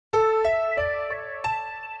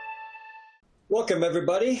Welcome,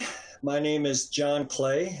 everybody. My name is John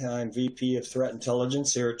Clay. I'm VP of Threat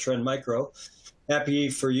Intelligence here at Trend Micro. Happy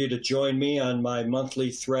for you to join me on my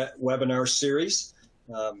monthly threat webinar series.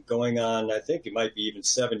 Going on, I think it might be even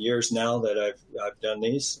 7 years now that I've done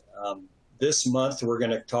these. This month, we're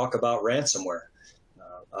going to talk about ransomware.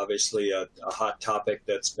 Obviously, a hot topic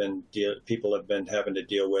that's been people have been having to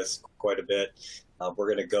deal with quite a bit. We're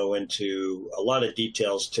going to go into a lot of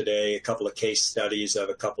details today, a couple of case studies of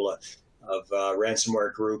a couple of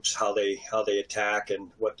ransomware groups, how they attack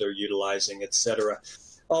and what they're utilizing, etc.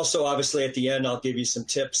 Also, obviously, at the end, I'll give you some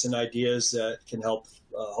tips and ideas that can help,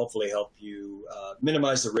 hopefully help you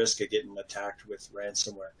minimize the risk of getting attacked with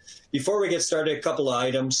ransomware. Before we get started, a couple of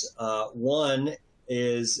items. One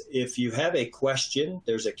is if you have a question,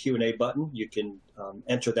 there's a Q&A button. You can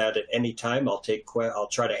enter that at any time. I'll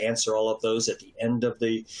try to answer all of those at the end of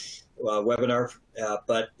the webinar.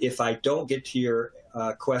 But if I don't get to your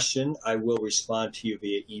question, I will respond to you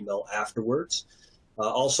via email afterwards.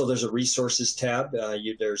 Also, there's a resources tab.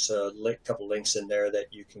 There's a couple links in there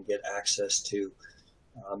that you can get access to.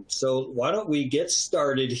 So why don't we get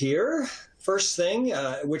started here? First thing,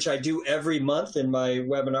 which I do every month in my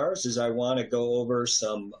webinars, is I want to go over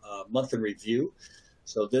some month in review.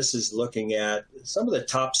 So this is looking at some of the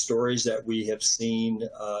top stories that we have seen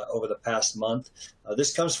over the past month.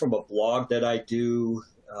 This comes from a blog that I do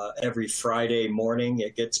every Friday morning.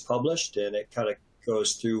 It gets published, and it kind of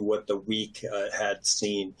goes through what the week had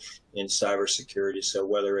seen in cybersecurity. So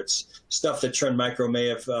whether it's stuff that Trend Micro may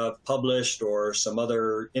have published or some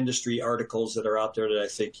other industry articles that are out there that I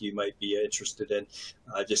think you might be interested in,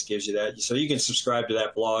 just gives you that. So you can subscribe to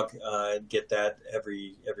that blog and get that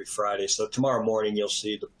every Friday. So tomorrow morning you'll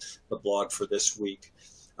see the blog for this week.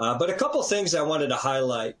 But a couple things I wanted to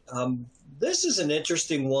highlight. This is an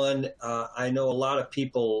interesting one. I know a lot of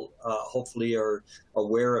people hopefully are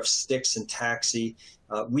aware of Styx and Taxi.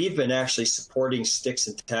 We've been actually supporting Styx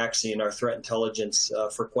and Taxi in our threat intelligence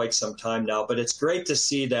for quite some time now, but it's great to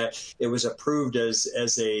see that it was approved as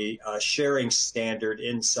a sharing standard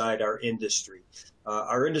inside our industry.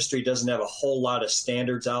 Our industry doesn't have a whole lot of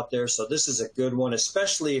standards out there, so this is a good one,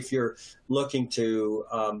 especially if you're looking to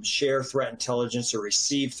share threat intelligence or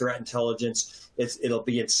receive threat intelligence. It'll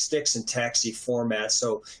be in Styx and Taxi format,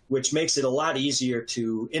 so which makes it a lot easier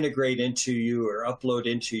to integrate into you or upload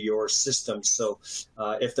into your system. So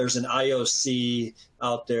if there's an IOC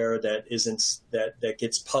out there that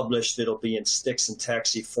gets published, it'll be in Styx and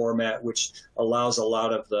Taxi format, which allows a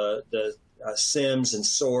lot of the SIMs and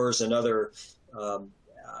SOARs and other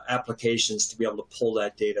applications to be able to pull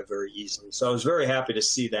that data very easily. So I was very happy to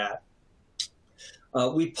see that.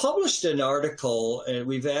 We published an article, and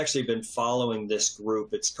we've actually been following this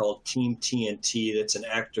group. It's called Team TNT. That's an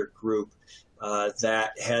actor group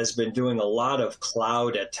that has been doing a lot of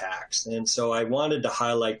cloud attacks. And so I wanted to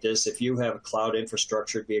highlight this. If you have a cloud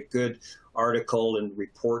infrastructure, it'd be a good article and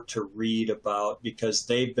report to read about, because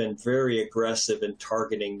they've been very aggressive in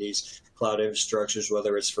targeting these cloud infrastructures,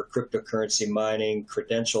 whether it's for cryptocurrency mining,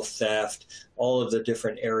 credential theft, all of the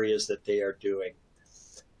different areas that they are doing.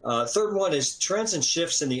 Third one is trends and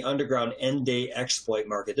shifts in the underground end-day exploit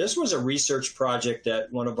market. This was a research project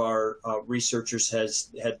that one of our researchers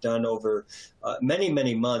had done over many,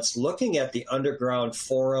 many months, looking at the underground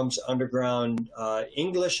forums, underground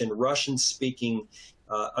English and Russian-speaking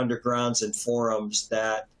undergrounds and forums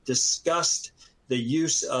that discussed the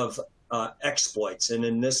use of exploits, and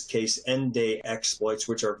in this case, end-day exploits,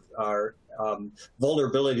 which are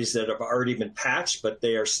vulnerabilities that have already been patched, but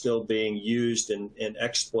they are still being used in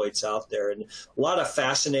exploits out there. And a lot of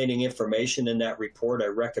fascinating information in that report. I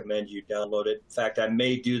recommend you download it. In fact, I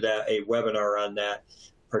may do a webinar on that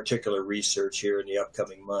particular research here in the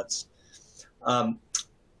upcoming months.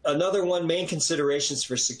 Another one, main considerations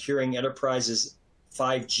for securing enterprises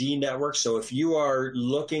 5G network. So if you are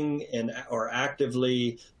looking or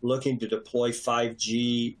actively looking to deploy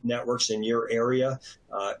 5G networks in your area,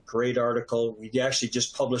 great article. We actually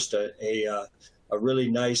just published a really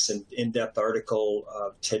nice and in-depth article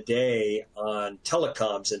today on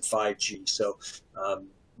telecoms and 5G. So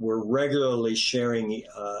we're regularly sharing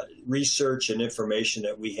research and information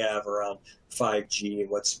that we have around 5G and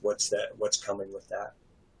what's coming with that.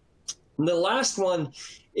 And the last one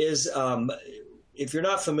is, if you're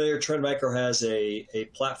not familiar, Trend Micro has a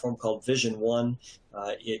platform called Vision One.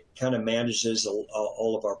 It kind of manages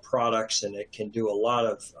all of our products, and it can do a lot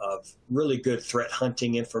of really good threat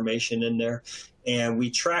hunting information in there. and we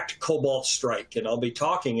tracked Cobalt Strike. And I'll be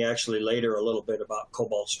talking actually later a little bit about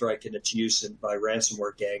Cobalt Strike and its use by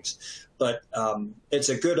ransomware gangs. But it's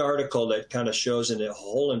a good article that kind of shows in a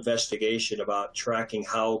whole investigation about tracking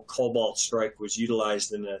how Cobalt Strike was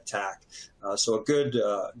utilized in an attack. So a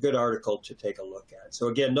good article to take a look at. So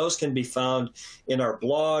again, those can be found in our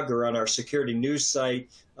blog or on our security news site.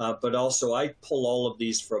 But also I pull all of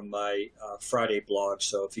these from my Friday blog.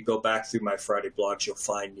 So if you go back through my Friday blogs, you'll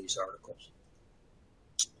find these articles.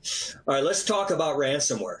 All right, let's talk about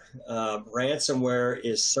ransomware. Ransomware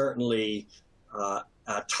is certainly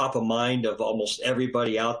top of mind of almost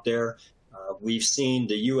everybody out there. We've seen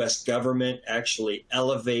the U.S. government actually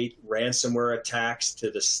elevate ransomware attacks to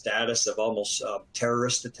the status of almost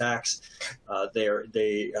terrorist attacks.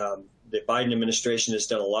 The Biden administration has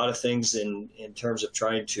done a lot of things in terms of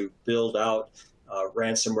trying to build out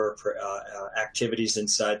ransomware activities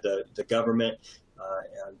inside the government.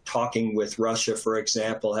 And talking with Russia, for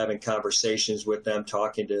example, having conversations with them,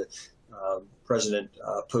 talking to President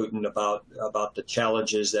Putin about the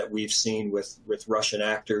challenges that we've seen with Russian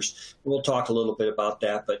actors. We'll talk a little bit about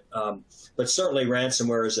that, but certainly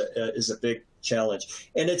ransomware is a big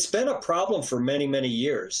challenge, and it's been a problem for many, many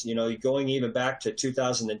years. You know, going even back to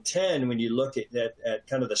 2010, when you look at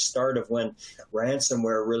kind of the start of when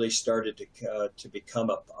ransomware really started to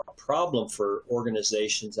become a problem for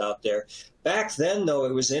organizations out there. Back then, though,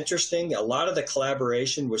 it was interesting. A lot of the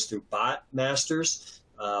collaboration was through bot masters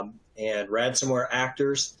and ransomware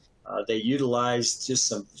actors. They utilized just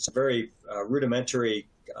some very rudimentary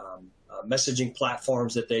messaging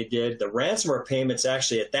platforms that they did. The ransomware payments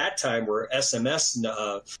actually at that time were SMS,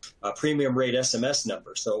 premium rate SMS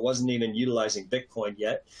numbers, so it wasn't even utilizing Bitcoin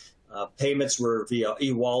yet. Payments were via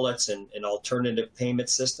e-wallets and alternative payment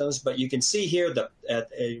systems. But you can see here that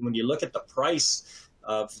when you look at the price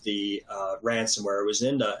of the ransomware, it was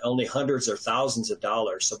in only hundreds or thousands of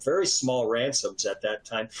dollars, so very small ransoms at that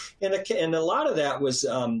time. And a lot of that was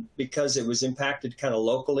because it was impacted kind of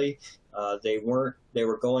locally. They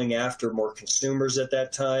were going after more consumers at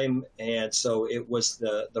that time, and so it was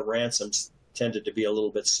the ransoms tended to be a little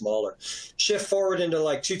bit smaller. Shift forward into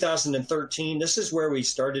like 2013, this is where we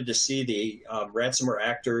started to see the ransomware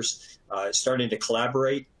actors starting to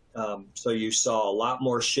collaborate. So you saw a lot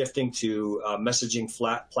more shifting to messaging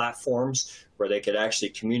platforms where they could actually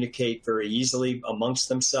communicate very easily amongst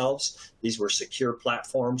themselves. These were secure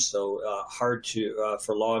platforms, so hard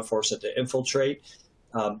for law enforcement to infiltrate.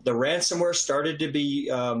 The ransomware started to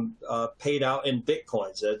be paid out in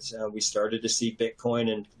Bitcoins. We started to see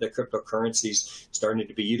Bitcoin and the cryptocurrencies starting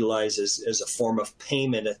to be utilized as a form of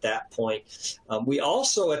payment at that point. We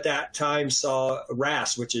also at that time saw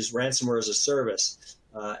RAS, which is ransomware as a service,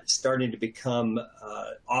 starting to become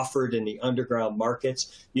offered in the underground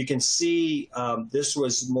markets. You can see this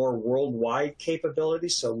was more worldwide capability,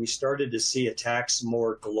 so we started to see attacks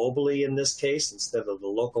more globally in this case instead of the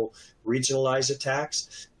local regionalized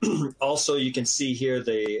attacks. Also, you can see here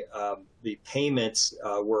the payments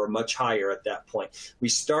were much higher at that point. We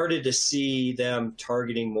started to see them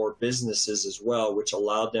targeting more businesses as well, which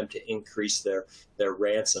allowed them to increase their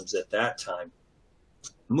ransoms at that time.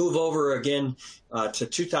 Move over again to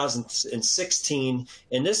 2016,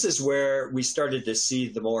 and this is where we started to see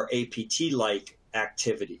the more APT-like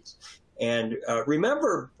activities. And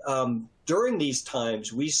remember, during these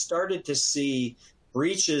times, we started to see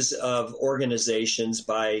breaches of organizations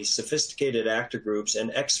by sophisticated actor groups and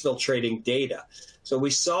exfiltrating data. So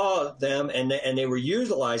we saw them, and they were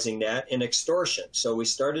utilizing that in extortion. So we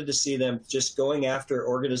started to see them just going after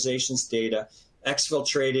organizations' data,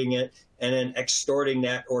 exfiltrating it, and then extorting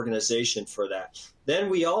that organization for that. Then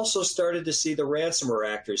we also started to see the ransomware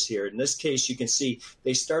actors here. In this case, you can see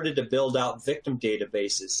they started to build out victim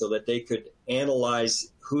databases so that they could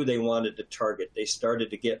analyze who they wanted to target. They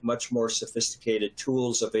started to get much more sophisticated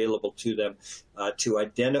tools available to them to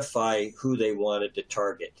identify who they wanted to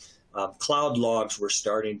target. Cloud logs were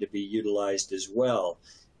starting to be utilized as well.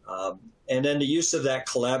 And then the use of that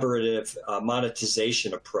collaborative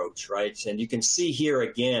monetization approach, right? And you can see here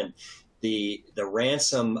again, the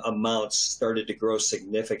ransom amounts started to grow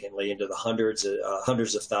significantly into the hundreds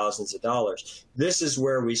of thousands of dollars. This is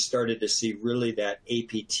where we started to see really that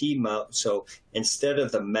APT amount. So instead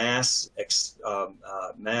of the mass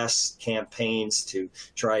campaigns to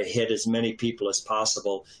try to hit as many people as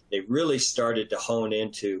possible, they really started to hone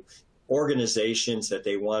into organizations that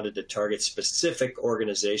they wanted to target, specific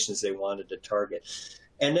organizations they wanted to target.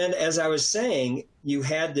 And then, as I was saying, you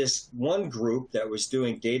had this one group that was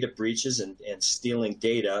doing data breaches and stealing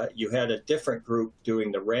data. You had a different group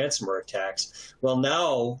doing the ransomware attacks. Well,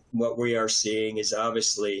 now what we are seeing is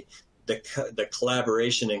obviously the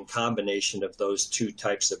collaboration and combination of those two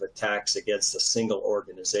types of attacks against a single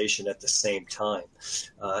organization at the same time.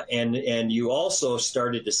 And you also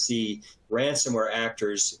started to see ransomware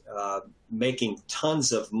actors making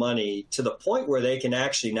tons of money to the point where they can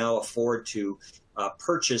actually now afford to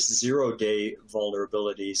purchase zero-day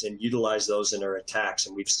vulnerabilities and utilize those in their attacks.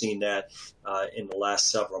 And we've seen that in the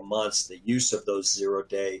last several months, the use of those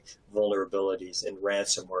zero-day vulnerabilities in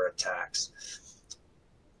ransomware attacks.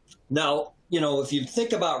 Now, if you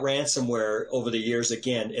think about ransomware over the years,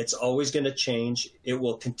 again, it's always going to change. It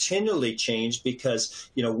will continually change because,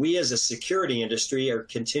 we as a security industry are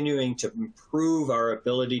continuing to improve our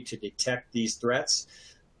ability to detect these threats.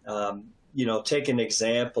 Take an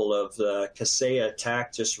example of the Kaseya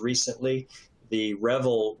attack just recently, the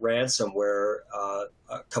Revel ransomware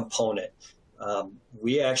component.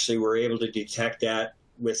 We actually were able to detect that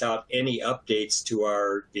without any updates to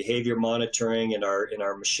our behavior monitoring and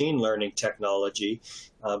our machine learning technology.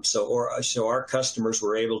 So our customers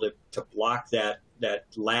were able to block that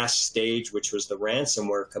last stage, which was the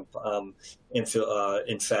ransomware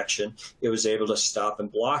infection. It was able to stop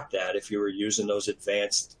and block that if you were using those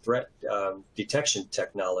advanced threat detection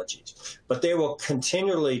technologies. But they will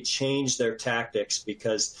continually change their tactics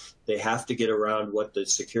because they have to get around what the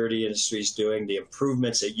security industry is doing, the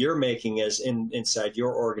improvements that you're making inside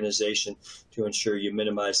your organization to ensure you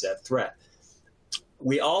minimize that threat.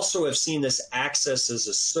 We also have seen this access as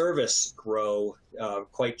a service grow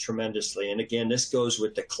quite tremendously. And again, this goes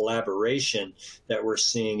with the collaboration that we're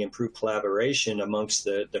seeing, improved collaboration amongst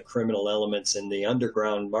the criminal elements in the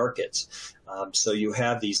underground markets. So you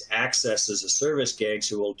have these access as a service gangs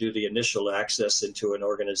who will do the initial access into an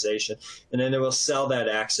organization, and then they will sell that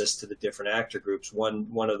access to the different actor groups, one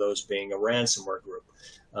of those being a ransomware group.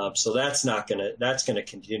 So that's going to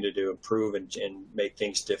continue to improve and make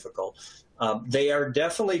things difficult. They are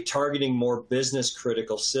definitely targeting more business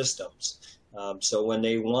critical systems. So when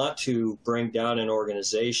they want to bring down an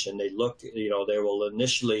organization, they will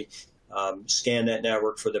initially scan that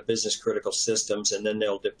network for the business critical systems, and then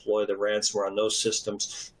they'll deploy the ransomware on those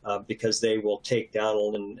systems because they will take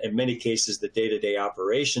down, in many cases, the day-to-day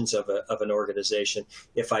operations of an organization.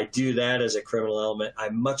 If I do that as a criminal element,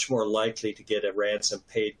 I'm much more likely to get a ransom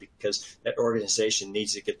paid because that organization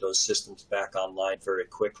needs to get those systems back online very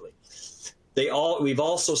quickly. We've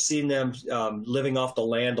also seen them living off the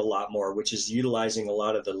land a lot more, which is utilizing a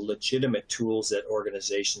lot of the legitimate tools that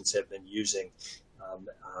organizations have been using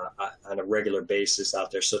on a regular basis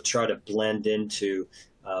out there. So try to blend into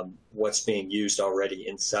what's being used already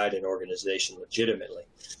inside an organization legitimately.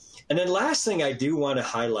 And then last thing I do want to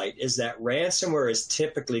highlight is that ransomware is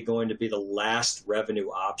typically going to be the last revenue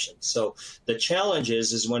option. So the challenge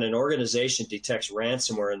is when an organization detects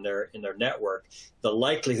ransomware in their network, the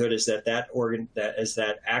likelihood is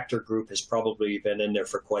that actor group has probably been in there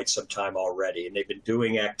for quite some time already, and they've been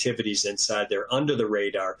doing activities inside there under the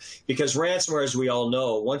radar. Because ransomware, as we all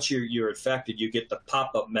know, once you're infected, you get the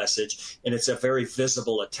pop-up message, and it's a very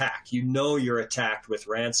visible attack. You know you're attacked with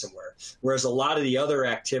ransomware. Whereas a lot of the other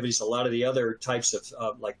activities, a lot of the other types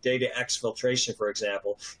of like data exfiltration, for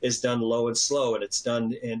example, is done low and slow, and it's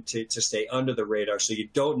done to stay under the radar, so you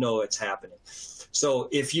don't know it's happening. So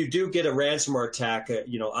if you do get a ransomware attack,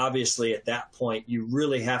 obviously at that point, you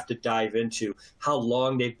really have to dive into how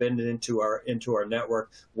long they've been into our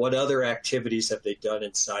network, what other activities have they done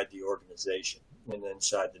inside the organization and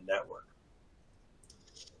inside the network.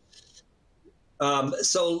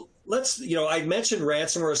 So I mentioned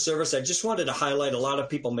ransomware service. I just wanted to highlight, a lot of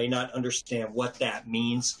people may not understand what that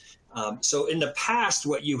means. So in the past,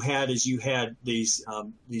 what you had is these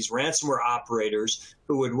ransomware operators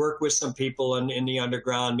who would work with some people in the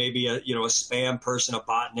underground, maybe a spam person, a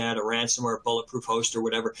botnet, a ransomware bulletproof host or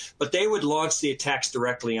whatever, but they would launch the attacks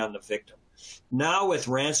directly on the victim. Now with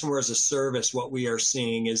ransomware as a service, what we are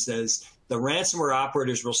seeing is the ransomware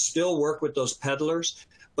operators will still work with those peddlers,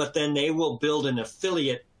 but then they will build an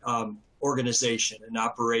affiliate organization and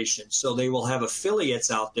operation. So they will have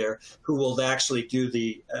affiliates out there who will actually do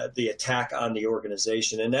the attack on the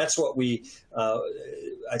organization. And that's what we,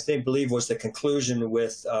 believe was the conclusion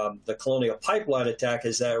with the Colonial Pipeline attack,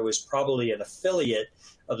 is that it was probably an affiliate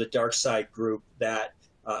of the dark side group that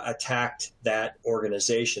attacked that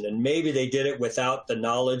organization. And maybe they did it without the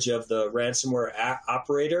knowledge of the ransomware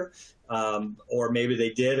operator, or maybe they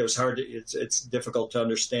did. It was hard. It's difficult to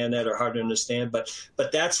understand that, or hard to understand. But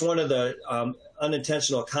that's one of the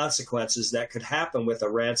unintentional consequences that could happen with a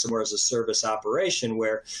ransomware as a service operation,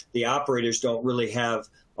 where the operators don't really have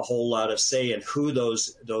a whole lot of say in who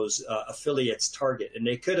those affiliates target. And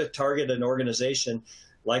they could have targeted an organization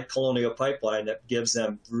like Colonial Pipeline that gives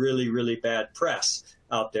them really, really bad press.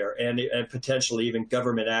 out there, and potentially even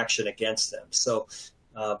government action against them. So,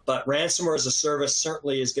 but ransomware as a service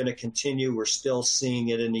certainly is going to continue. We're still seeing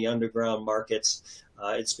it in the underground markets.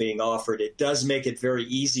 It's being offered. It does make it very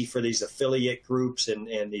easy for these affiliate groups and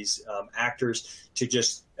these actors to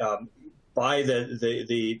just buy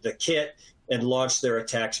the kit and launch their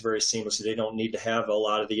attacks very seamlessly. They don't need to have a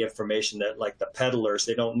lot of the information that, like the peddlers,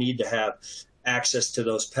 they don't need to have access to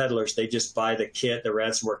those peddlers. They just buy the kit, the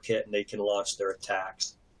ransomware kit, and they can launch their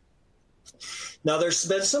attacks. Now, there's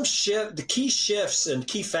been some shift, the key shifts and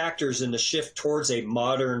key factors in the shift towards a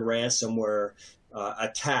modern ransomware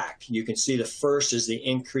attack. You can see the first is the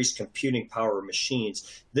increased computing power of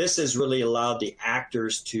machines. This has really allowed the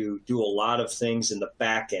actors to do a lot of things in the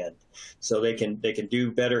back end. So they can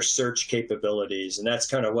do better search capabilities. And that's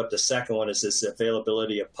kind of what the second one is, this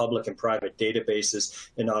availability of public and private databases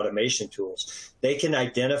and automation tools. They can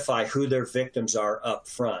identify who their victims are up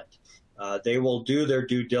front. They will do their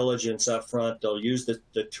due diligence up front. They'll use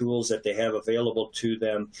the tools that they have available to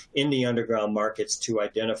them in the underground markets to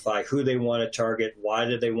identify who they want to target, why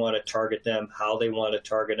do they want to target them, how they want to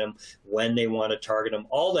target them, when they want to target them.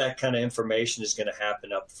 All that kind of information is going to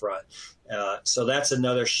happen up front. So that's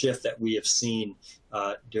another shift that we have seen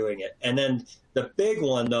doing it. And then the big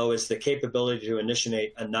one, though, is the capability to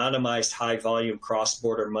initiate anonymized high-volume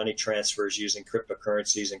cross-border money transfers using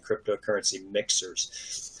cryptocurrencies and cryptocurrency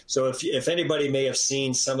mixers. So if anybody may have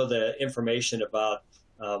seen some of the information about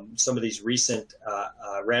some of these recent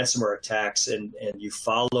ransomware attacks, and you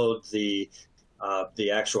followed the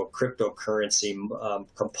actual cryptocurrency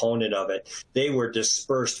component of it, they were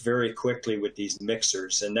dispersed very quickly with these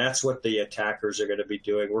mixers, and that's what the attackers are going to be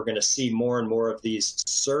doing. We're going to see more and more of these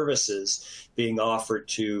services being offered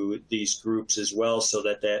to these groups as well, so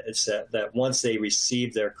that once they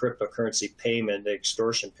receive their cryptocurrency payment, the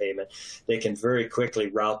extortion payment, they can very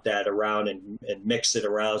quickly route that around and mix it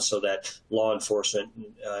around so that law enforcement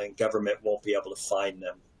and government won't be able to find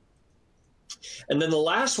them. And then the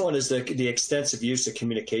last one is the extensive use of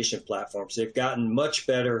communication platforms. They've gotten much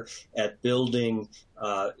better at building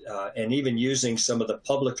and even using some of the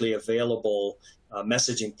publicly available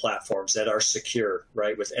messaging platforms that are secure,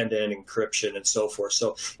 right, with end-to-end encryption and so forth.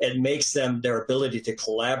 So it makes their ability to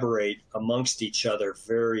collaborate amongst each other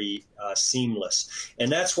very seamless.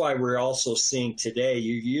 And that's why we're also seeing today,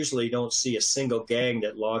 you usually don't see a single gang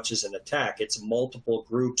that launches an attack. It's multiple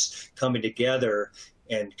groups coming together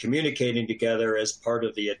and communicating together as part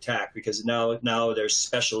of the attack, because now there's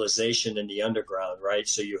specialization in the underground, right?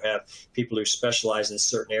 So you have people who specialize in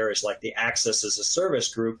certain areas, like the Access as a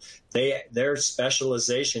Service group. Their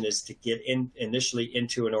specialization is to get initially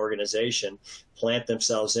into an organization, plant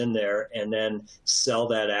themselves in there, and then sell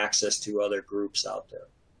that access to other groups out there.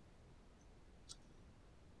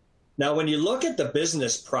 Now, when you look at the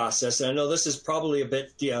business process, and I know this is probably a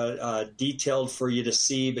bit detailed for you to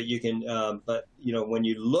see, but you can, when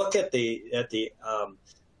you look at the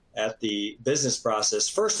business process,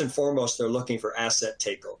 first and foremost, they're looking for asset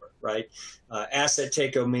takeover, right? Asset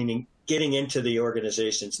takeover meaning getting into the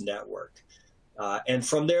organization's network. And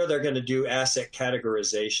from there, they're going to do asset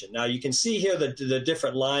categorization. Now, you can see here the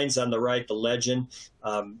different lines on the right, the legend.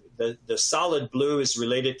 The solid blue is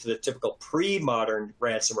related to the typical pre-modern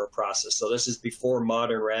ransomware process. So this is before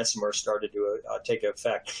modern ransomware started to take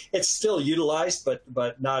effect. It's still utilized,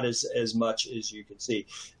 but not as much as you can see.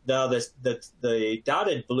 Now, the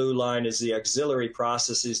dotted blue line is the auxiliary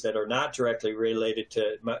processes that are not directly related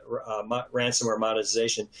to ransomware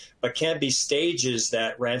monetization, but can be stages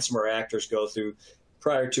that ransomware actors go through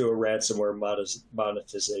prior to a ransomware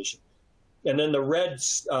monetization. And then the red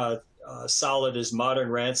solid is modern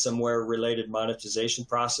ransomware related monetization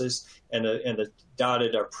process, and the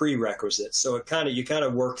dotted are prerequisites. So you kind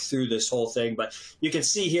of work through this whole thing, but you can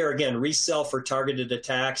see here again, resell for targeted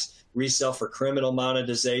attacks, resell for criminal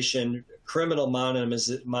monetization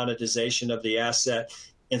monetization of the asset,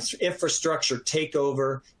 infrastructure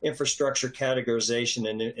takeover, infrastructure categorization,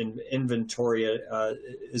 and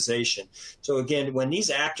inventoryization. So again, when these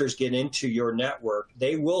actors get into your network,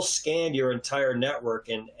 they will scan your entire network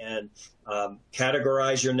and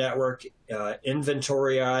categorize your network,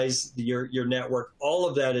 inventoryize your network. All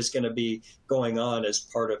of that is going to be going on as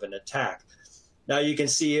part of an attack. Now you can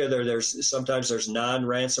see here sometimes there's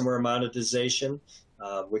non-ransomware monetization.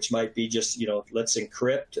 Which might be just, let's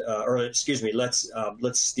encrypt,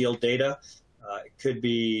 let's steal data. It could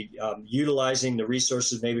be utilizing the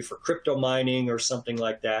resources maybe for crypto mining or something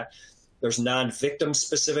like that. There's non-victim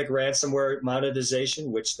specific ransomware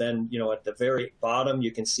monetization, which then, at the very bottom, you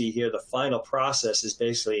can see here the final process is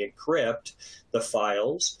basically encrypt the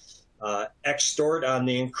files, extort on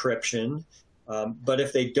the encryption, But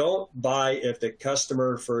if they don't buy, if the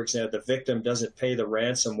customer, for example, the victim doesn't pay the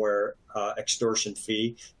ransomware extortion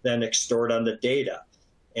fee, then extort on the data.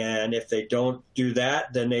 And if they don't do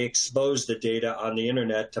that, then they expose the data on the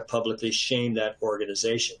internet to publicly shame that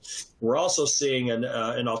organization. We're also seeing, and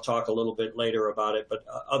I'll talk a little bit later about it, but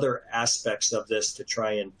other aspects of this to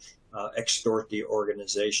try and extort the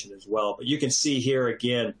organization as well. But you can see here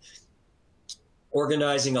again,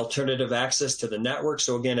 organizing alternative access to the network.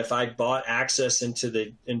 So again, if I bought access into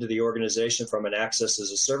the organization from an access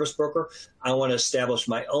as a service broker, I want to establish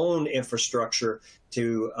my own infrastructure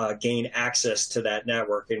to gain access to that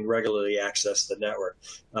network and regularly access the network.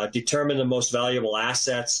 Determine the most valuable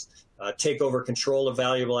assets, take over control of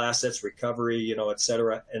valuable assets, recovery, et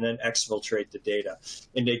cetera, and then exfiltrate the data.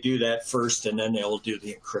 And they do that first, and then they will do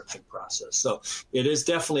the encryption process. So it is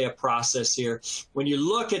definitely a process here. When you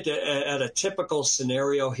look at a typical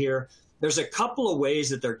scenario here, there's a couple of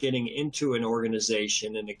ways that they're getting into an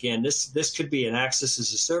organization. And again, this could be an access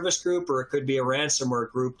as a service group, or it could be a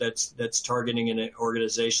ransomware group that's targeting an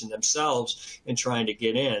organization themselves and trying to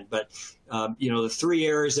get in. But the three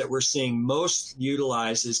areas that we're seeing most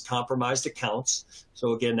utilized is compromised accounts.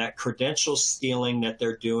 So again, that credential stealing that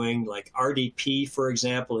they're doing, like RDP, for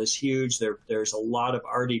example, is huge. There's a lot of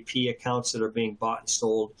RDP accounts that are being bought and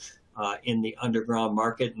sold in the underground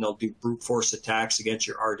market, and they'll do brute force attacks against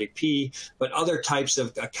your RDP, but other types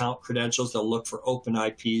of account credentials, they'll look for open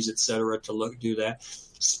IPs, et cetera, to do that.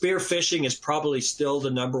 Spear phishing is probably still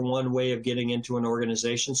the #1 way of getting into an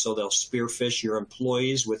organization. So they'll spear phish your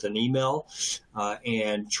employees with an email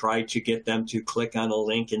and try to get them to click on a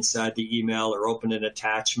link inside the email or open an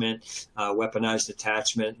attachment, weaponized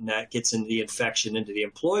attachment, and that gets into the infection into the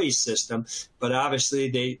employee system. But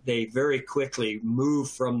obviously they very quickly move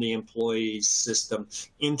from the employee system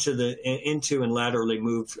into and laterally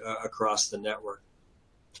move across the network.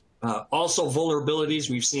 Also vulnerabilities,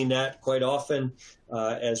 we've seen that quite often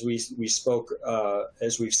as we spoke,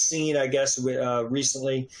 as we've seen, I guess,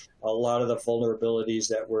 recently, a lot of the vulnerabilities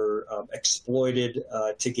that were exploited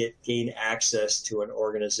to gain access to an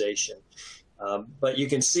organization. But you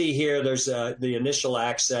can see here there's the initial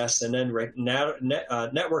access, and then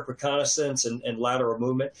network reconnaissance and lateral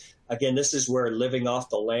movement. Again, this is where living off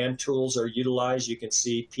the land tools are utilized. You can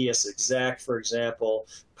see PSExec, for example,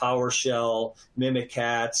 PowerShell,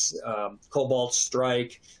 Mimikatz, Cobalt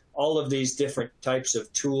Strike, all of these different types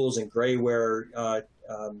of tools and grayware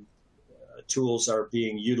tools are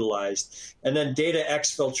being utilized. And then data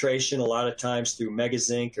exfiltration, a lot of times through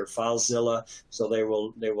Megazinc or FileZilla. So they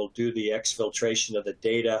will do the exfiltration of the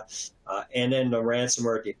data, and then the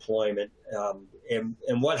ransomware deployment.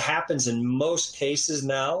 And what happens in most cases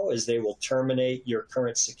now is they will terminate your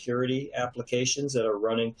current security applications that are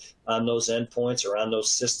running on those endpoints or on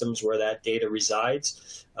those systems where that data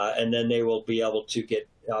resides. And then they will be able to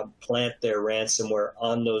plant their ransomware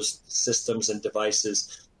on those systems and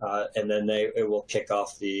devices. And then it will kick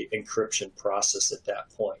off the encryption process at that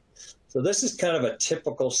point. So this is kind of a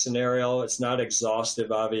typical scenario. It's not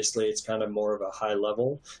exhaustive, obviously. It's kind of more of a high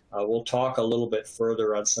level. We'll talk a little bit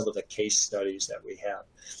further on some of the case studies that we have.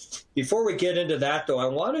 Before we get into that, though, I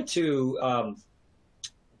wanted to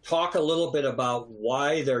talk a little bit about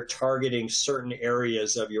why they're targeting certain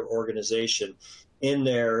areas of your organization in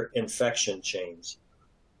their infection chains.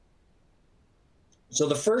 So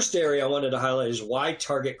the first area I wanted to highlight is why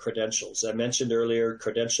target credentials. I mentioned earlier,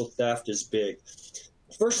 credential theft is big.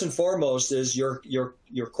 First and foremost is your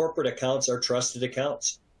corporate accounts are trusted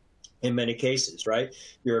accounts in many cases, right?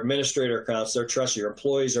 Your administrator accounts, they're trusted. Your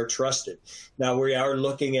employees are trusted. Now, we are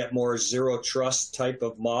looking at more zero trust type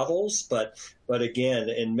of models, but again,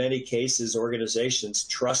 in many cases, organizations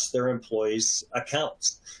trust their employees'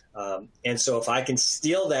 accounts. And so if I can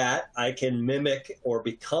steal that, I can mimic or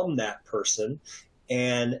become that person,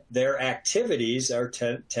 and their activities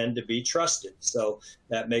tend to be trusted. So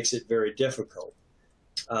that makes it very difficult.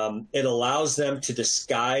 It allows them to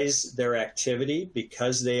disguise their activity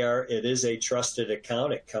because it is a trusted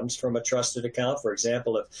account. It comes from a trusted account. For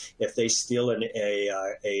example, if they steal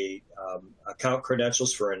account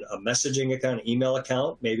credentials for a messaging account, an email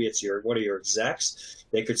account, maybe it's one of your execs,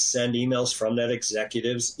 they could send emails from that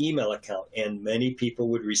executive's email account, and many people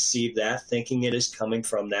would receive that thinking it is coming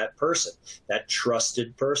from that person, that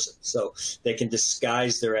trusted person. So they can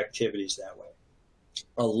disguise their activities that way.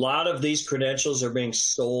 A lot of these credentials are being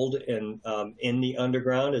sold in the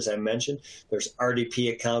underground, as I mentioned. There's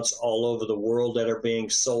RDP accounts all over the world that are being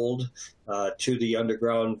sold to the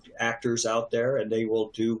underground actors out there, and they will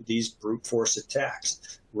do these brute force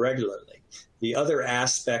attacks regularly. The other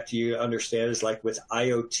aspect you understand is, like with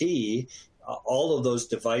IoT, all of those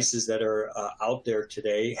devices that are out there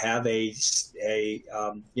today have when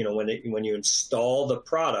you install the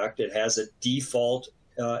product, it has a default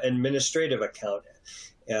administrative account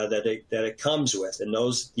that it comes with, and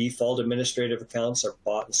those default administrative accounts are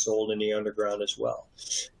bought and sold in the underground as well.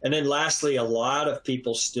 And then lastly, a lot of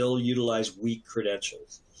people still utilize weak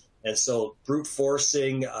credentials. And so brute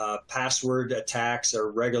forcing password attacks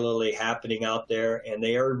are regularly happening out there, and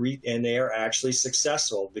they are actually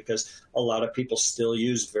successful because a lot of people still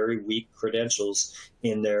use very weak credentials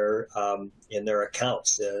in their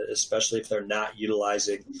accounts, especially if they're not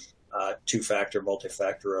utilizing two-factor,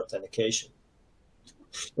 multi-factor authentication.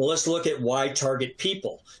 Well, let's look at why target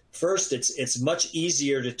people. First, it's much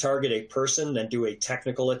easier to target a person than do a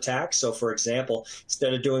technical attack. So, for example,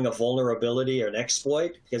 instead of doing a vulnerability or an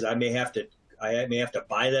exploit, because I may have to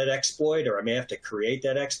buy that exploit, or I may have to create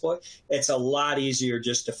that exploit, it's a lot easier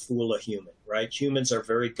just to fool a human, right? Humans are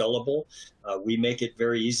very gullible. We make it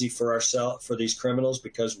very easy for these criminals,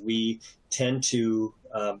 because we tend to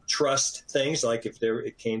trust things, like if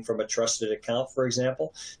it came from a trusted account, for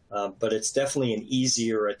example. But it's definitely an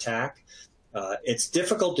easier attack. It's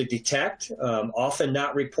difficult to detect, often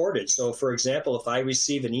not reported. So, for example, if I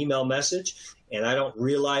receive an email message and I don't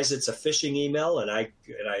realize it's a phishing email, and it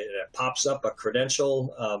pops up a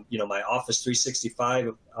credential, my Office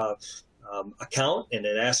 365 account, and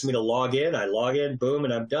it asks me to log in. I log in, boom,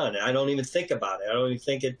 and I'm done. And I don't even think about it. I don't even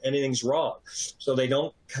think anything's wrong. So they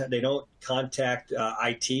don't contact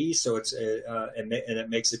IT. So and it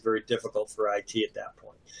makes it very difficult for IT at that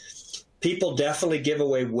point. People definitely give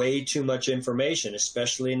away way too much information,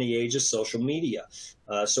 especially in the age of social media.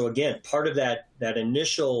 So again, part of that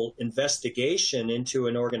initial investigation into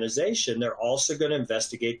an organization, they're also going to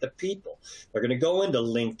investigate the people. They're going to go into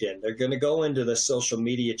LinkedIn. They're going to go into the social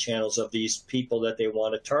media channels of these people that they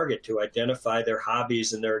want to target, to identify their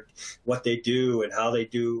hobbies and what they do and how they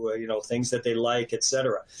do, things that they like,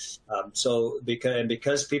 etc.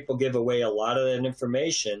 Because people give away a lot of that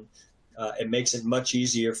information, it makes it much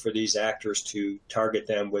easier for these actors to target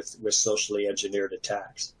them with socially engineered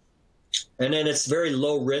attacks. And then it's very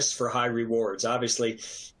low risk for high rewards. Obviously,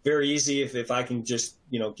 very easy if I can just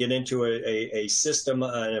get into a system,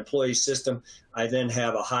 an employee system, I then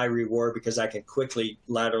have a high reward because I can quickly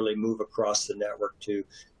laterally move across the network to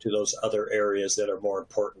those other areas that are more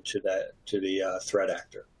important to the threat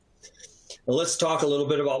actor. Well, let's talk a little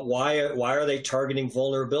bit about why are they targeting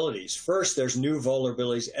vulnerabilities. First, there's new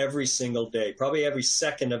vulnerabilities every single day. Probably every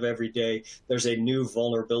second of every day, there's a new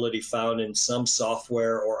vulnerability found in some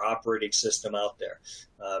software or operating system out there.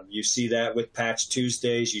 You see that with Patch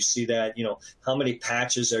Tuesdays. You see that, how many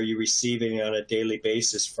patches are you receiving on a daily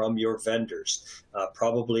basis from your vendors?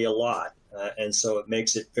 Probably a lot. And so it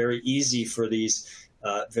makes it very easy for these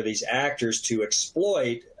actors to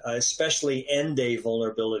exploit, especially end-day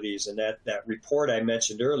vulnerabilities. And that report I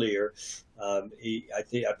mentioned earlier, I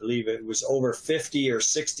believe it was over 50 or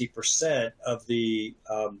 60% of the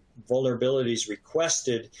vulnerabilities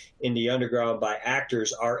requested in the underground by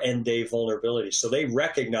actors are end-day vulnerabilities. So they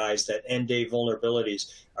recognize that end-day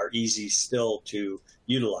vulnerabilities are easy still to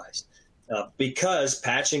utilize. Because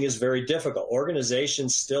patching is very difficult.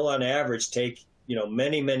 Organizations still on average take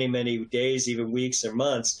many days, even weeks or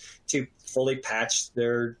months to fully patch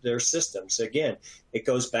their systems. Again, it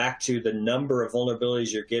goes back to the number of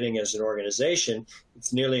vulnerabilities you're getting as an organization.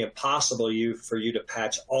 It's nearly impossible for you to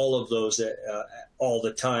patch all of those all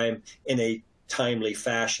the time in a timely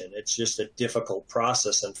fashion. It's just a difficult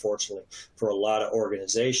process, unfortunately, for a lot of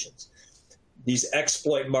organizations. These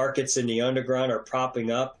exploit markets in the underground are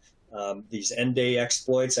propping up. These end-day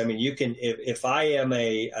exploits. I mean, you can, if I am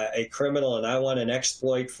a criminal and I want an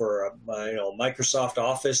exploit for a Microsoft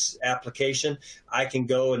Office application, I can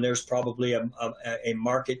go, and there's probably a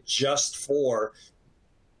market just for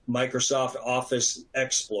Microsoft Office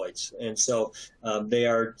exploits. And so they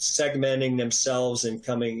are segmenting themselves and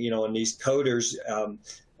coming, and these coders,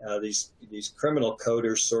 these criminal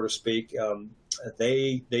coders, so to speak,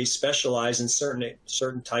 they specialize in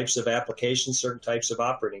certain types of applications, certain types of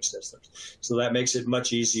operating systems. So that makes it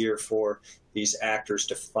much easier for these actors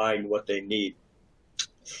to find what they need.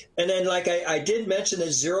 And then, like I did mention,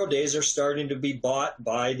 that 0 days are starting to be bought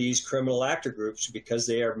by these criminal actor groups because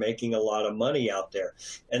they are making a lot of money out there.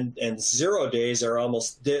 And 0 days are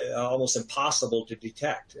almost impossible to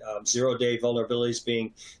detect. 0 day vulnerabilities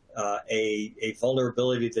being a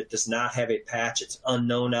vulnerability that does not have a patch. It's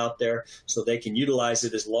unknown out there, so they can utilize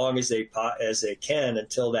it as long as they can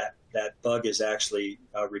until that bug is actually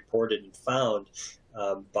reported and found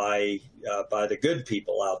by the good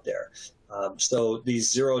people out there. So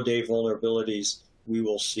these 0 day vulnerabilities we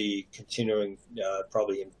will see continuing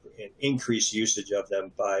probably increased usage of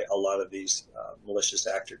them by a lot of these malicious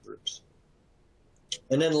actor groups.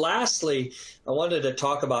 And then lastly, I wanted to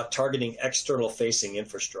talk about targeting external facing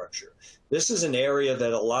infrastructure. This is an area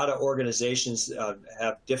that a lot of organizations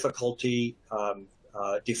have difficulty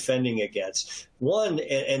defending against. One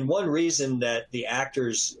reason that the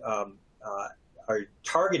actors are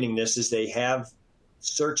targeting this is they have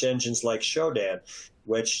search engines like Shodan,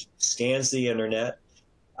 which scans the internet,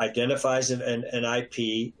 identifies an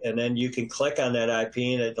IP, and then you can click on that IP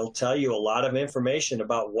and it'll tell you a lot of information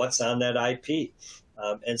about what's on that IP.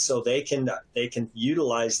 And so they can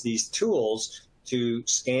utilize these tools to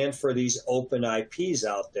scan for these open IPs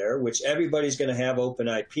out there, which everybody's going to have open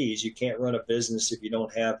IPs. You can't run a business if you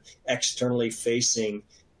don't have externally facing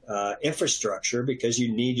infrastructure, because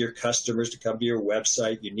you need your customers to come to your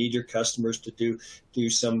website. You need your customers to do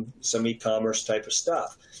some e-commerce type of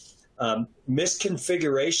stuff.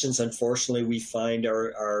 Misconfigurations, unfortunately, we find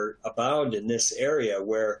are abound in this area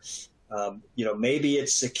where maybe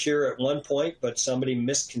it's secure at one point, but somebody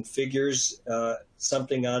misconfigures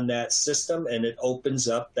something on that system and it opens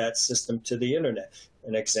up that system to the internet.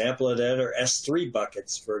 An example of that are S3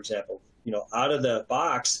 buckets, for example. Out of the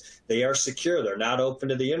box, they are secure. They're not open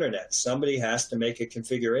to the internet. Somebody has to make a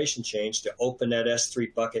configuration change to open that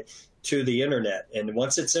S3 bucket to the internet. And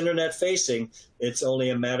once it's internet facing, it's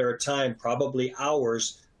only a matter of time, probably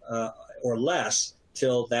hours or less,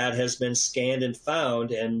 till that has been scanned and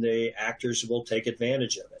found, and the actors will take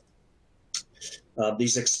advantage of it.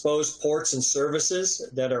 These exposed ports and services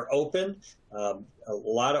that are open, a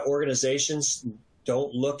lot of organizations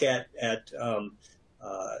don't look at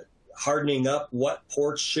hardening up what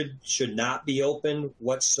ports should not be open,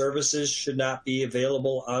 what services should not be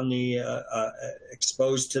available on the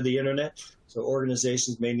exposed to the internet. So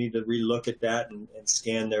organizations may need to relook at that and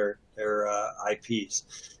scan their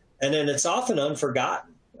IPs. And then it's often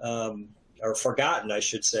unforgotten, or forgotten, I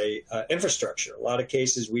should say, infrastructure. A lot of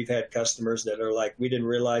cases we've had customers that are like, we didn't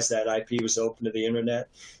realize that IP was open to the internet,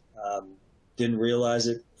 didn't realize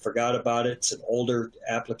it, forgot about it. It's an older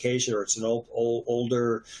application, or it's an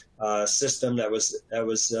older system that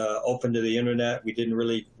was open to the internet. We didn't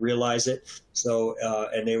really realize it. So,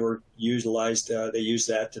 and they used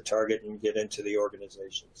that to target and get into the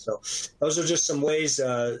organization. So those are just some ways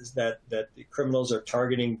that the criminals are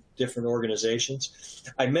targeting different organizations.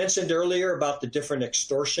 I mentioned earlier about the different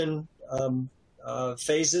extortion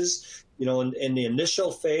phases. In the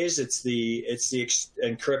initial phase, it's the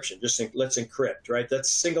encryption. Let's encrypt, right?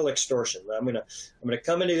 That's single extortion. I'm gonna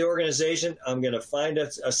come into the organization. I'm gonna find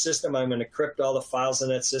a system. I'm gonna encrypt all the files in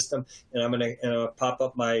that system, and I'm gonna pop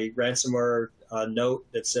up my ransomware note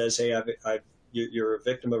that says, "Hey, you're a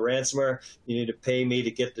victim of ransomware. You need to pay me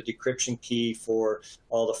to get the decryption key for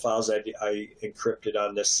all the files I encrypted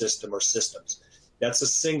on this system or systems." That's a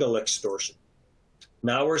single extortion.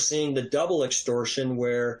 Now we're seeing the double extortion,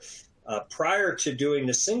 where prior to doing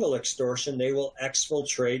the single extortion, they will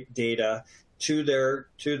exfiltrate data to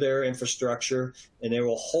their infrastructure, and they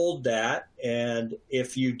will hold that. And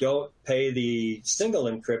if you don't pay the single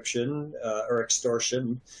encryption or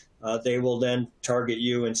extortion, they will then target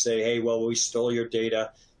you and say, "Hey, well, we stole your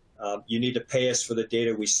data. You need to pay us for the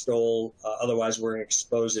data we stole. Otherwise, we're going to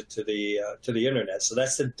expose it to the internet." So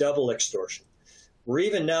that's the double extortion. We're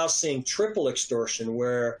even now seeing triple extortion,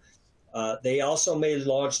 where they also may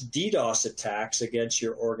launch DDoS attacks against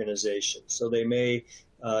your organization. So they may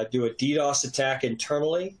do a DDoS attack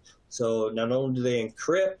internally. So not only do they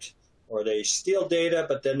encrypt or they steal data,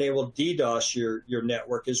 but then they will DDoS your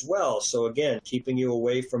network as well. So again, keeping you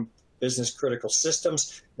away from business critical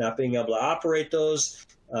systems, not being able to operate those,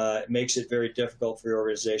 it makes it very difficult for your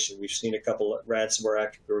organization. We've seen a couple of ransomware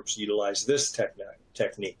actor groups utilize this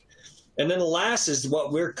technique. And then the last is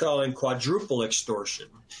what we're calling quadruple extortion.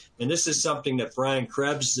 And this is something that Brian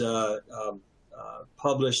Krebs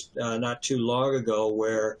published not too long ago,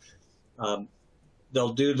 where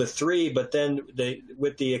they'll do the three, but then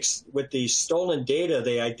with the stolen data,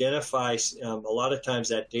 they identify a lot of times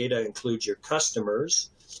that data includes your customers.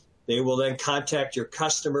 They will then contact your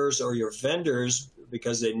customers or your vendors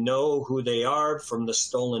because they know who they are from the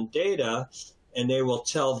stolen data, and they will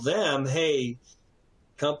tell them, "Hey,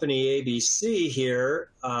 company ABC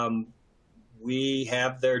here, we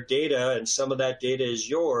have their data, and some of that data is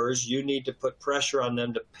yours. You need to put pressure on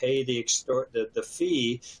them to pay the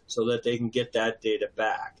fee so that they can get that data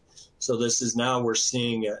back." So this is now we're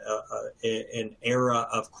seeing an era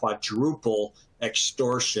of quadruple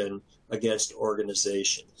extortion against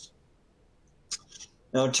organizations.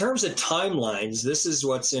 Now, in terms of timelines, this is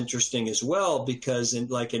what's interesting as well, because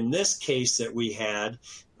in this case that we had,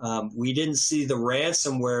 we didn't see the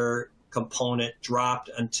ransomware component dropped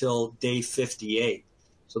until day 58.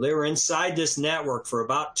 So they were inside this network for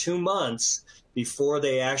about 2 months before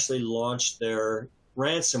they actually launched their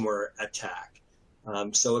ransomware attack.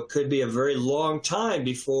 So it could be a very long time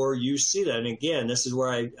before you see that. And again, this is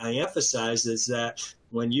where I emphasize is that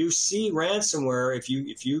when you see ransomware, if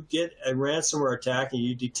you get a ransomware attack and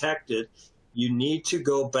you detect it, you need to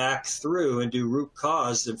go back through and do root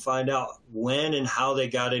cause and find out when and how they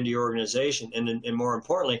got into your organization. And more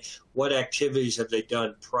importantly, what activities have they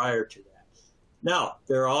done prior to that. Now,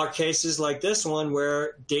 there are cases like this one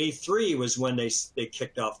where day 3 was when they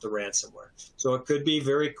kicked off the ransomware. So it could be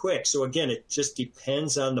very quick. So again, it just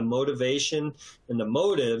depends on the motivation and the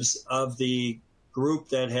motives of the group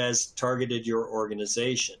that has targeted your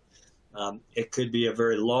organization. It could be a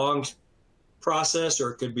very long process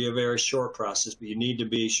or it could be a very short process, but you need to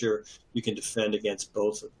be sure you can defend against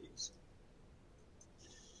both of these.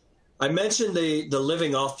 I mentioned the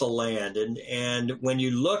living off the land, and when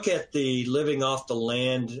you look at the living off the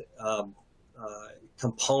land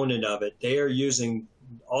component of it, they are using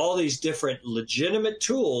all these different legitimate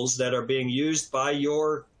tools that are being used by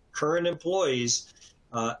your current employees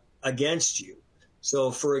against you. So,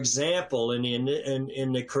 for example, in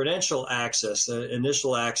the credential access,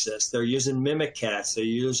 initial access, they're using Mimikatz, they're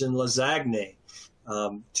using Lasagne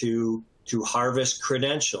to harvest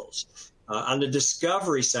credentials. On the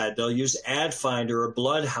discovery side, they'll use AdFinder or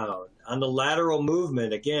Bloodhound. On the lateral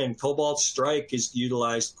movement, again, Cobalt Strike is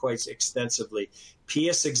utilized quite extensively.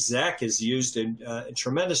 PSExec is used in a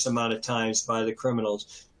tremendous amount of times by the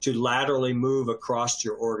criminals to laterally move across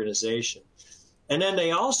your organization. And then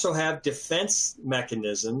they also have defense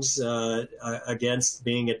mechanisms against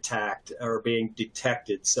being attacked or being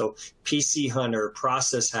detected. So PC Hunter,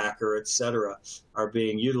 Process Hacker, etc., are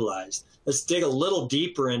being utilized. Let's dig a little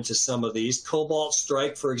deeper into some of these. Cobalt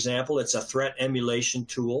Strike, for example, it's a threat emulation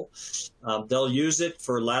tool. They'll use it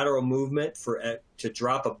for lateral movement, to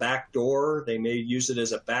drop a backdoor. They may use it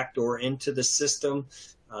as a backdoor into the system.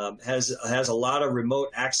 Has a lot of remote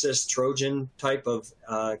access Trojan type of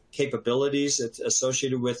capabilities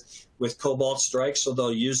associated with Cobalt Strike, so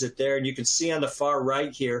they'll use it there. And you can see on the far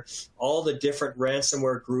right here all the different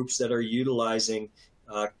ransomware groups that are utilizing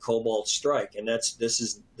Cobalt Strike, and this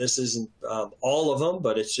isn't all of them,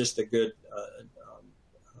 but it's just a good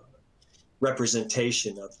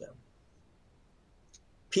representation of them.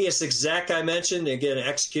 PSExec I mentioned, again,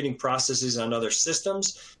 executing processes on other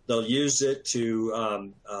systems. They'll use it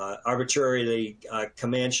to arbitrarily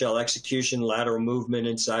command shell execution, lateral movement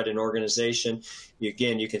inside an organization.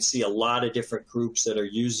 Again, you can see a lot of different groups that are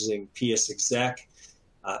using PSExec.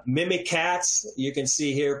 Mimikatz, you can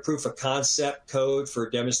see here, proof of concept code for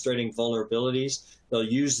demonstrating vulnerabilities. They'll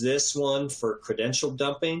use this one for credential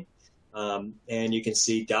dumping. And you can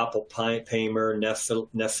see Doppelpaymer,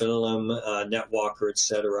 Nephilim, Netwalker,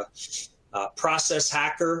 etc. Process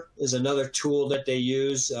Hacker is another tool that they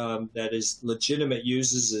use that is legitimate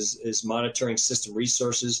uses is monitoring system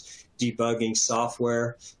resources, debugging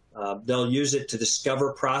software. They'll use it to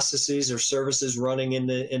discover processes or services running in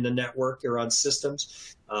the network or on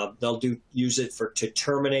systems. They'll use it to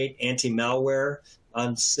terminate anti-malware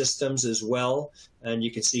on systems as well. And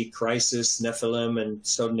you can see Crisis, Nephilim, and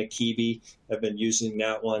Sodanakibi have been using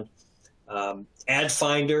that one.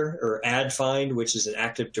 AdFinder or AdFind, which is an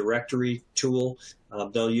Active Directory tool.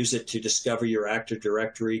 They'll use it to discover your Active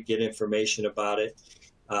Directory, get information about it.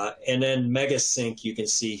 And then Megasync, you can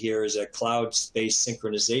see here, is a cloud-based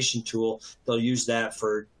synchronization tool. They'll use that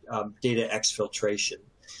for data exfiltration.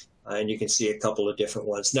 And you can see a couple of different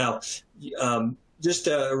ones. Now, just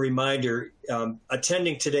a reminder,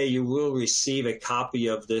 attending today, you will receive a copy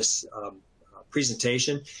of this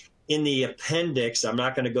presentation. In the appendix, I'm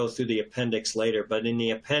not going to go through the appendix later, but in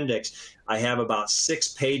the appendix, I have about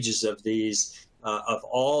 6 pages of these, of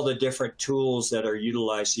all the different tools that are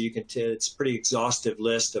utilized. So you can it's a pretty exhaustive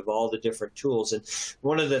list of all the different tools. And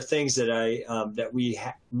one of the things that we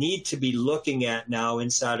need to be looking at now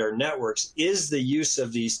inside our networks is the use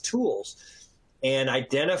of these tools, and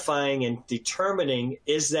identifying and determining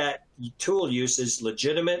is that tool use is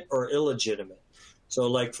legitimate or illegitimate. So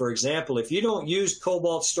like, for example, if you don't use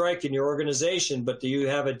Cobalt Strike in your organization, but you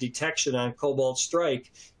have a detection on Cobalt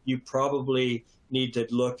Strike, you probably need to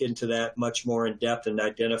look into that much more in depth and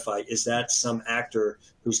identify, is that some actor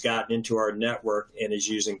who's gotten into our network and is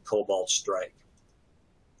using Cobalt Strike?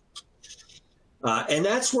 And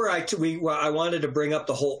that's where I wanted to bring up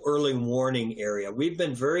the whole early warning area. We've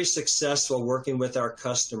been very successful working with our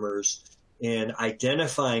customers in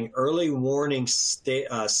identifying early warning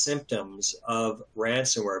symptoms of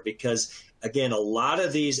ransomware, because again, a lot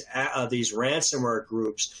of these ransomware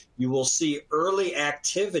groups, you will see early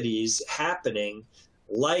activities happening,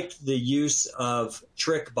 like the use of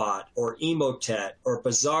TrickBot or Emotet or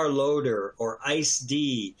Bazaar Loader or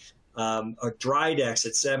IceD or Drydex,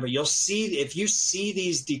 etc. You'll see, if you see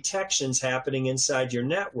these detections happening inside your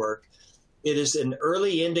network, it is an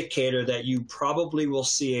early indicator that you probably will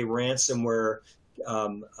see a ransomware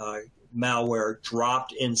malware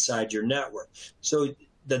dropped inside your network. So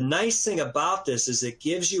the nice thing about this is it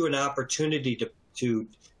gives you an opportunity to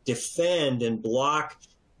defend and block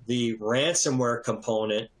the ransomware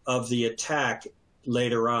component of the attack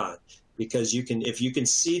later on, because if you can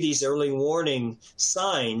see these early warning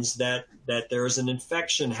signs that there is an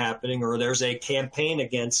infection happening or there's a campaign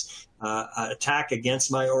against attack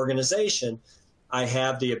against my organization, I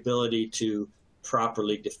have the ability to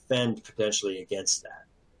properly defend potentially against that.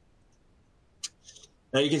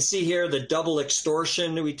 Now you can see here the double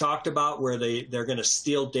extortion that we talked about, where they're going to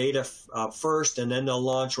steal data first and then they'll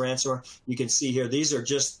launch ransomware. You can see here these are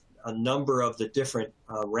just a number of the different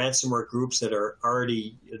ransomware groups that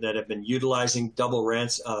have been utilizing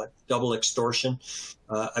double extortion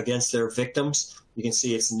against their victims. You can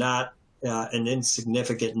see it's not an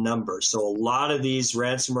insignificant number. So a lot of these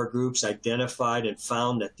ransomware groups identified and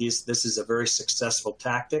found that this is a very successful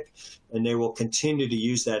tactic, and they will continue to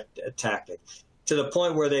use that tactic, to the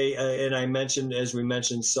point where they, and I mentioned, as we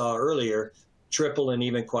mentioned, saw earlier, triple and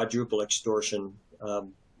even quadruple extortion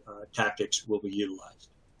tactics will be utilized.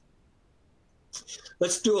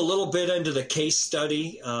 Let's do a little bit into the case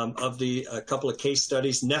study of a couple of case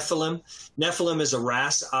studies. Nephilim. Nephilim is a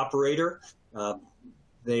RAS operator.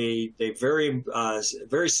 They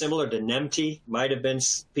very similar to Nemty. Might have been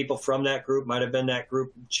people from that group, might have been that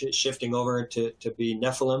group shifting over to be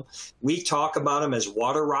Nephilim. We talk about them as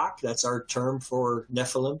water rock. That's our term for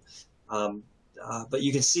Nephilim. But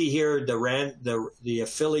you can see here the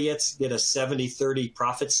affiliates get a 70-30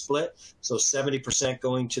 profit split. So 70%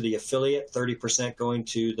 going to the affiliate, 30% going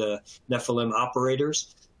to the Nephilim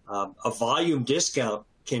operators. A volume discount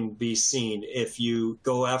can be seen. If you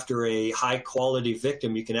go after a high quality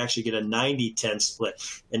victim, you can actually get a 90-10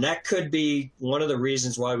 split. And that could be one of the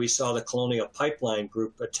reasons why we saw the Colonial Pipeline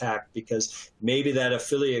group attack, because maybe that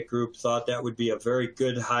affiliate group thought that would be a very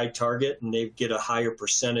good high target and they'd get a higher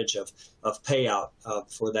percentage of payout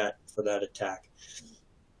for that attack.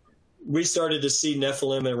 We started to see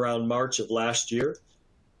Nephilim around March of last year.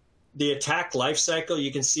 The attack lifecycle,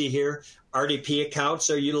 you can see here, RDP accounts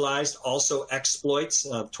are utilized, also exploits.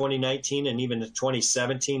 2019 and even the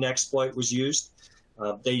 2017 exploit was used.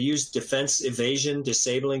 They used defense evasion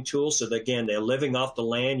disabling tools. So again, they're living off the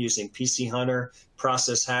land using PC Hunter,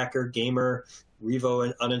 Process Hacker, Gamer,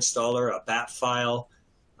 Revo Uninstaller, a BAT file.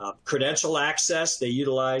 Credential access, they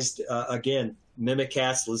utilized, again,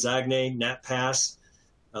 Mimikatz, Lasagne, NetPass.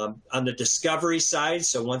 On the discovery side,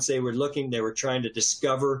 so once they were looking, they were trying to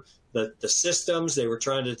discover the systems, they were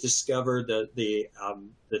trying to discover the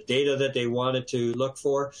data that they wanted to look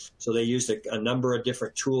for. So they used a number of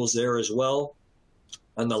different tools there as well.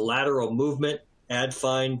 On the lateral movement,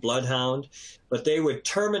 AdFind, Bloodhound, but they would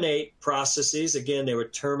terminate processes. Again, they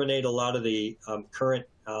would terminate a lot of the current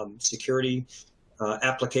security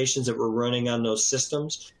applications that were running on those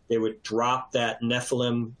systems. They would drop that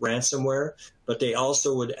Nephilim ransomware, but they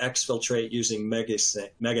also would exfiltrate using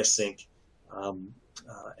Megasync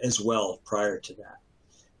as well prior to that.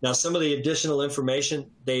 Now, some of the additional information,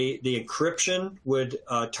 the encryption would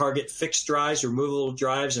target fixed drives, removable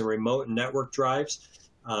drives, and remote and network drives.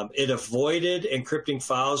 It avoided encrypting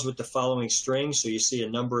files with the following strings. So you see a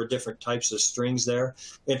number of different types of strings there.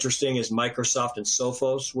 Interesting is Microsoft and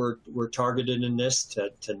Sophos were targeted in this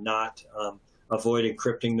to not avoid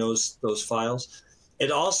encrypting those files. It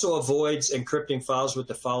also avoids encrypting files with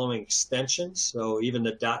the following extensions. So even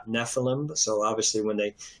the .nephilim. So obviously when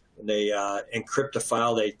they encrypt a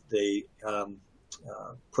file, they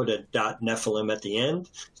put a .nephilim at the end.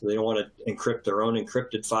 So they don't want to encrypt their own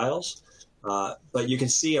encrypted files. But you can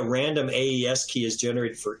see a random AES key is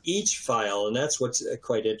generated for each file, and that's what's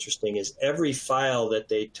quite interesting, is every file that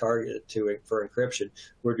they target for encryption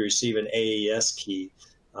would receive an AES key,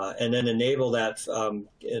 and then enable that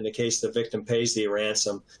in the case the victim pays the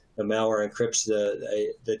ransom. The malware encrypts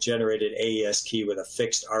the generated AES key with a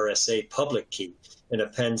fixed RSA public key and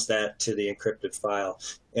appends that to the encrypted file.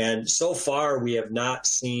 And so far, we have not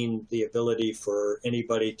seen the ability for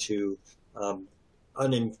anybody to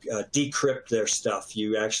decrypt their stuff.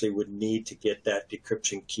 You actually would need to get that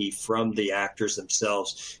decryption key from the actors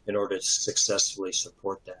themselves in order to successfully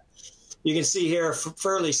support that. You can see here a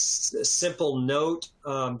fairly simple note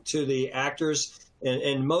to the actors.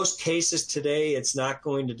 In most cases today, it's not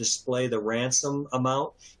going to display the ransom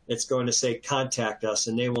amount. It's going to say contact us,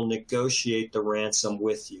 and they will negotiate the ransom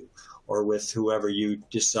with you or with whoever you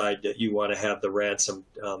decide that you want to have the ransom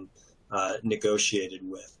negotiated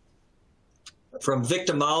with. From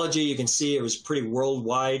victimology, you can see it was pretty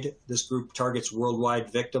worldwide. This group targets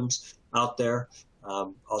worldwide victims out there,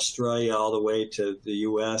 Australia all the way to the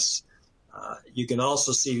US. You can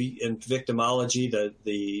also see in victimology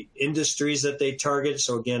the industries that they target.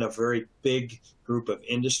 So again, a very big group of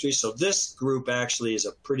industries. So this group actually is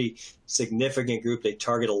a pretty significant group. They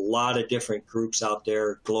target a lot of different groups out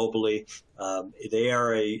there globally. They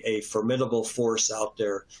are a formidable force out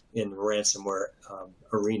there in the ransomware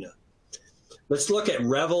arena. Let's look at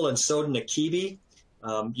Revel and Sodinokibi.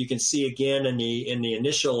 You can see again in the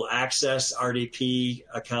initial access, RDP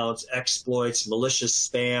accounts, exploits, malicious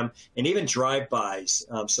spam, and even drive-bys.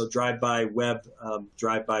 So drive-by web,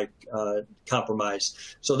 drive-by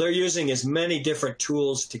compromise. So they're using as many different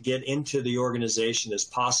tools to get into the organization as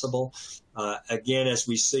possible. Again, as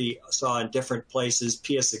we saw in different places,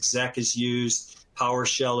 PS exec is used.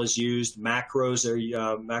 PowerShell is used, macros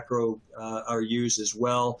are used as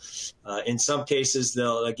well. In some cases,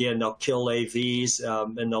 they'll kill AVs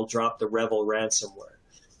and they'll drop the Revel ransomware.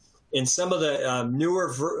 In some of the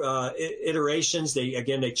newer iterations,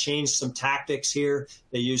 they changed some tactics here.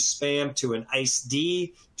 They use spam to an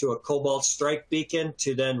ICE-D, to a Cobalt Strike beacon,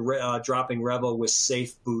 to then dropping Revel with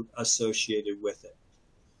safe boot associated with it.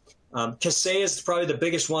 Kaseya is probably the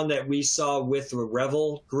biggest one that we saw with the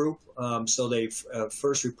Revel group. So they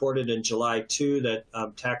first reported in July 2 that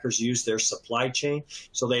attackers used their supply chain.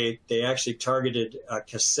 So they actually targeted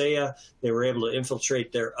Kaseya. They were able to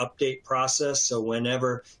infiltrate their update process. So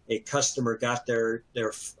whenever a customer got their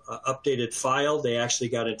updated file, they actually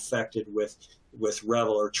got infected with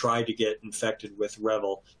Revel, or tried to get infected with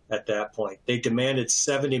Revel at that point. They demanded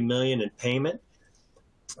 $70 million in payment.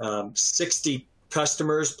 60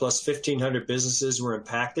 customers plus 1,500 businesses were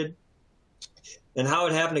impacted. And how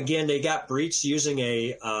it happened, again, they got breached using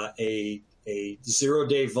a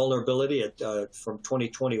 0-day vulnerability from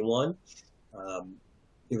 2021.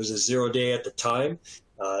 It was a 0-day at the time.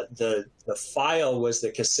 The file was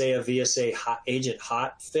the Kaseya VSA agent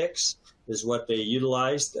hot fix, is what they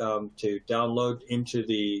utilized to download into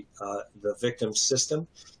the victim's system.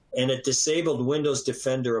 And it disabled Windows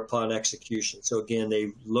Defender upon execution. So again,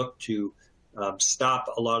 they looked to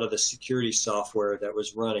stop a lot of the security software that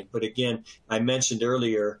was running. But again, I mentioned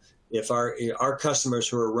earlier, if our customers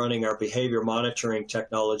who are running our behavior monitoring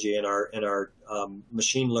technology and our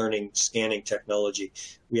machine learning scanning technology,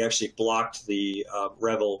 we actually blocked the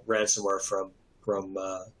Revel ransomware from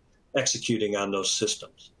executing on those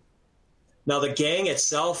systems. Now, the gang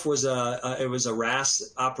itself was it was a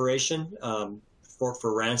RAS operation.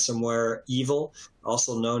 For ransomware evil,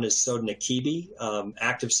 also known as Sodinokibi,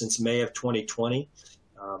 active since May of 2020.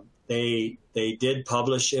 They did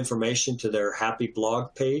publish information to their Happy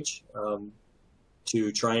blog page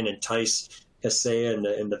to try and entice Kaseya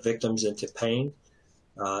and the victims into pain.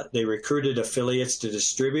 They recruited affiliates to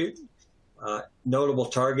distribute. Notable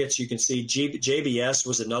targets, you can see JBS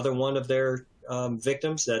was another one of their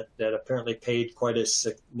victims that apparently paid quite a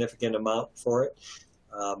significant amount for it.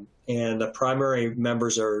 And the primary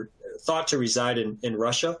members are thought to reside in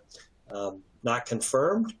Russia, not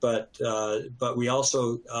confirmed, but we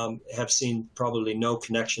also have seen probably no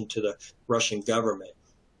connection to the Russian government.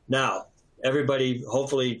 Now, everybody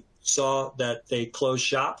hopefully saw that they closed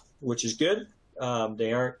shop, which is good.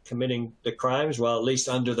 They aren't committing the crimes, well, at least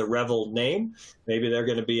under the Revel name. Maybe they're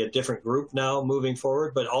going to be a different group now moving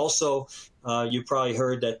forward. But also, you probably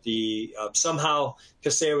heard that somehow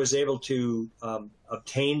Kaseya was able to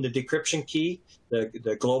obtain the decryption key,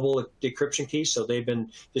 the global decryption key. So they've been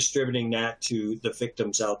distributing that to the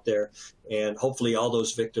victims out there. And hopefully all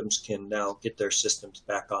those victims can now get their systems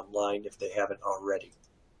back online if they haven't already.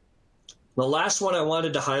 The last one I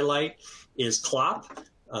wanted to highlight is Clop.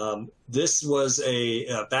 This was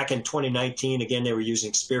back in 2019. Again, they were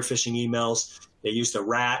using spear phishing emails. They used a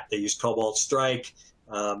rat. They used Cobalt Strike.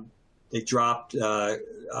 They dropped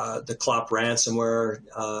the Clop ransomware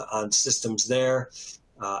on systems there.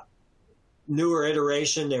 Newer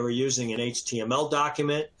iteration, they were using an HTML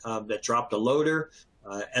document that dropped a loader,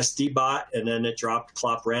 SD bot, and then it dropped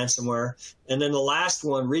Clop ransomware. And then the last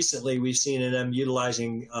one recently, we've seen them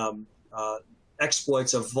utilizing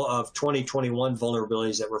exploits of 2021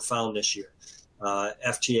 vulnerabilities that were found this year.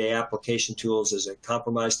 FTA application tools is a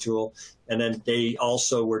compromise tool. And then they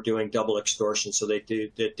also were doing double extortion. So they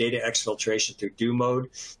did data exfiltration through do mode,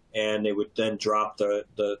 and they would then drop the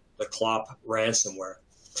Clop ransomware.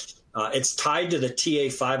 It's tied to the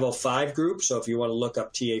TA505 group, so if you want to look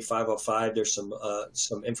up TA505, there's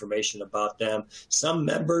some information about them. Some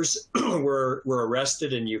members were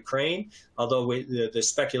arrested in Ukraine, although the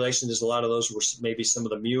speculation is a lot of those were maybe some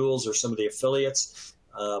of the mules or some of the affiliates.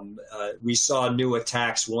 We saw new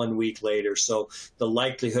attacks 1 week later, so the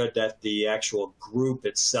likelihood that the actual group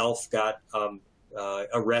itself got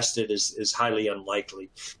arrested is highly unlikely.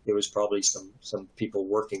 It was probably some people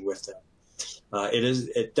working with them.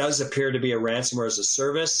 It does appear to be a ransomware as a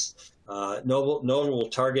service. Notable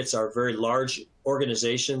targets are very large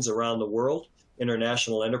organizations around the world.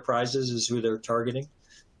 International enterprises is who they're targeting.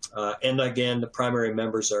 And again, the primary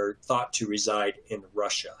members are thought to reside in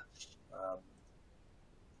Russia.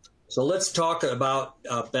 So let's talk about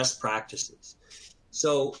best practices.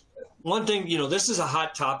 So one thing, this is a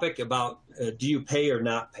hot topic about do you pay or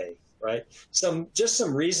not pay? Right? Just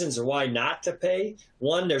some reasons why not to pay.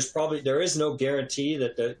 One, there is no guarantee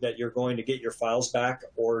that you're going to get your files back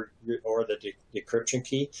or the decryption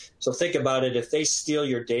key. So think about it. If they steal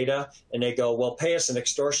your data and they go, well, pay us an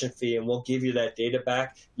extortion fee and we'll give you that data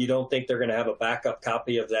back, you don't think they're going to have a backup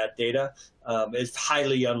copy of that data. It's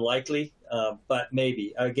highly unlikely, but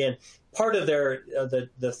maybe. Again, part of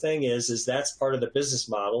the thing is that's part of the business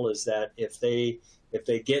model, is that if they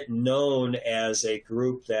get known as a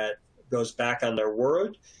group that goes back on their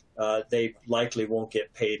word, they likely won't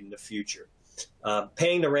get paid in the future.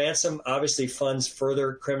 Paying the ransom obviously funds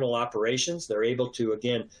further criminal operations. They're able to,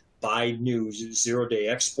 again, buy new zero-day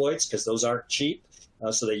exploits because those aren't cheap.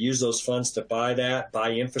 So they use those funds to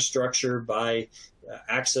buy infrastructure, buy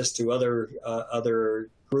access to other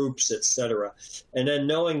groups, etc. And then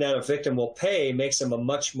knowing that a victim will pay makes them a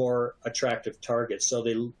much more attractive target. So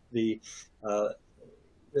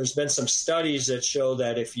there's been some studies that show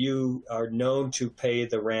that if you are known to pay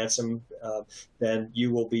the ransom, then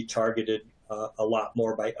you will be targeted a lot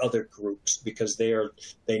more by other groups because they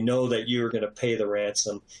know that you're going to pay the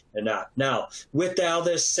ransom and not. Now, with all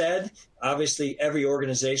this said, obviously every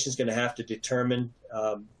organization is going to have to determine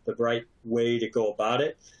the right way to go about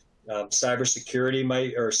it. Cybersecurity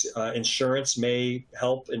insurance may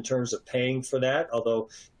help in terms of paying for that, although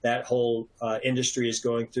that whole industry is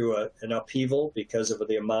going through an upheaval because of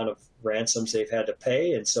the amount of ransoms they've had to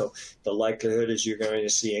pay. And so the likelihood is you're going to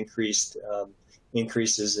see increases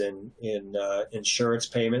in insurance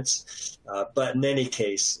payments. But in any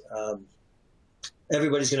case,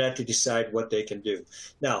 everybody's going to have to decide what they can do.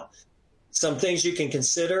 Now, some things you can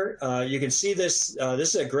consider. You can see this.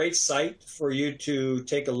 This is a great site for you to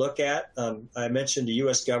take a look at. I mentioned the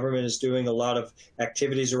U.S. government is doing a lot of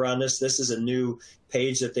activities around this. This is a new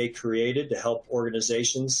page that they created to help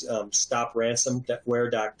organizations.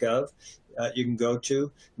 StopRansomware.gov. You can go to.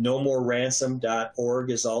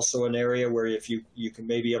 NoMoreRansom.org is also an area where if you can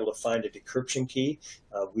maybe able to find a decryption key.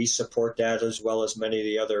 We support that as well as many of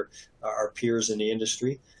the other our peers in the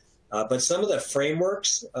industry. But some of the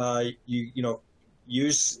frameworks look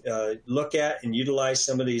at and utilize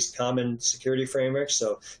some of these common security frameworks.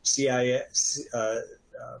 So CIS,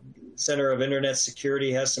 Center of Internet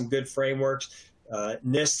Security has some good frameworks.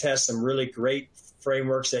 NIST has some really great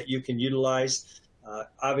frameworks that you can utilize.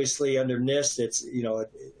 Obviously, under NIST, it's the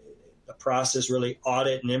process really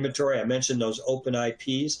audit and inventory. I mentioned those open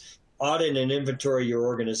IPs. Audit and inventory your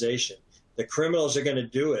organization. The criminals are going to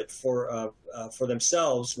do it for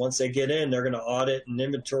themselves. Once they get in, they're going to audit and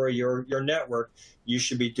inventory your network. You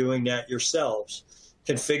should be doing that yourselves.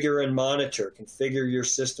 Configure and monitor. Configure your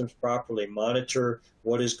systems properly. Monitor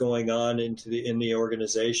what is going on in the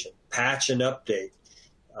organization. Patch and update.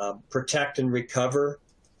 Protect and recover.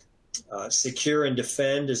 Secure and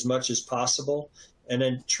defend as much as possible. And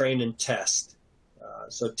then train and test.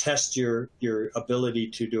 So test your ability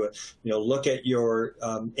to do it. Look at your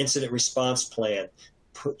incident response plan.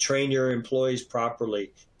 Train your employees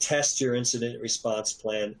properly. Test your incident response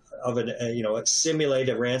plan of simulate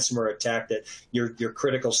a ransomware attack that your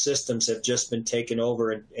critical systems have just been taken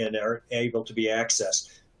over and are able to be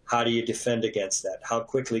accessed. How do you defend against that? How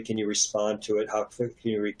quickly can you respond to it? How quickly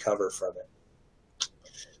can you recover from it?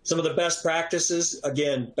 Some of the best practices,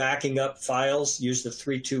 again, backing up files, use the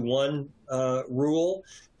 3-2-1 rule,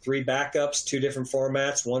 3 backups, 2 different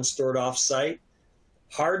formats, 1 stored off-site.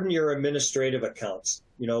 Harden your administrative accounts,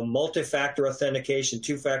 multi-factor authentication,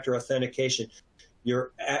 2-factor authentication,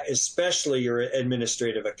 especially your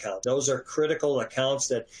administrative account. Those are critical accounts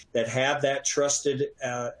that have that trusted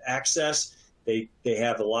access. They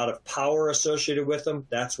have a lot of power associated with them.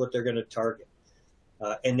 That's what they're going to target.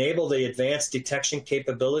 Enable the advanced detection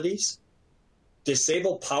capabilities.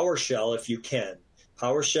 Disable PowerShell if you can.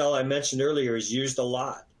 PowerShell, I mentioned earlier, is used a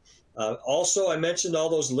lot. Also, I mentioned all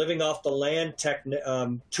those living off the land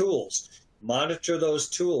tools. Monitor those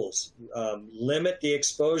tools. Limit the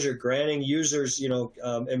exposure, granting users,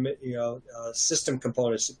 system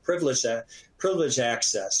components, privilege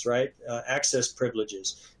access, right? Access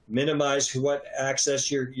privileges. Minimize what access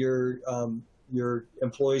your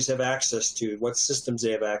employees have access to, what systems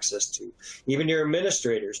they have access to. Even your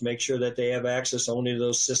administrators, make sure that they have access only to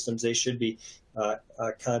those systems they should be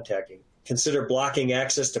contacting. Consider blocking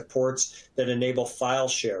access to ports that enable file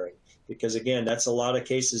sharing, because again, that's a lot of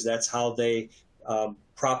cases, that's how they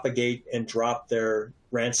propagate and drop their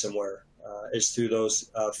ransomware, is through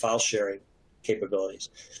those file sharing capabilities.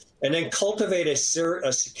 And then cultivate a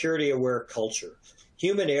security-aware culture.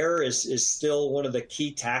 Human error is still one of the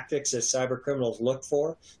key tactics that cyber criminals look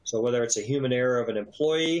for. So whether it's a human error of an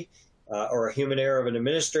employee or a human error of an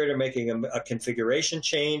administrator making a configuration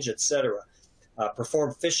change, etc.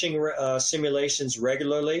 Perform phishing simulations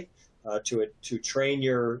regularly to train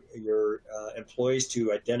your employees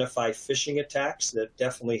to identify phishing attacks. That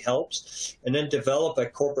definitely helps. And then develop a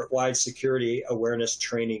corporate-wide security awareness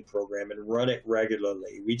training program and run it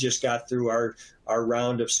regularly. We just got through our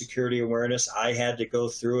round of security awareness. I had to go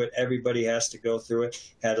through it. Everybody has to go through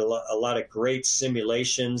it. Had a lot of great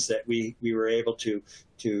simulations that we were able to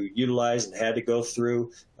utilize and had to go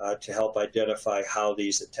through to help identify how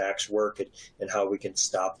these attacks work and how we can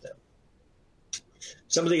stop them.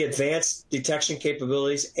 Some of the advanced detection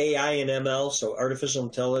capabilities, AI and ML, so artificial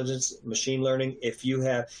intelligence, machine learning, if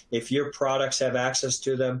your products have access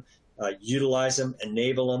to them, utilize them,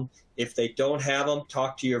 enable them. If they don't have them,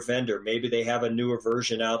 talk to your vendor. Maybe they have a newer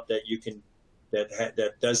version out that you can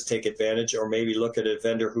that does take advantage, or maybe look at a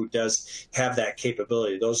vendor who does have that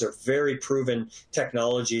capability. Those are very proven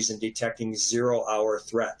technologies in detecting zero-hour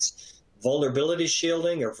threats. Vulnerability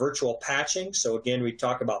shielding or virtual patching. So again, we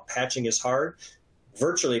talk about patching is hard.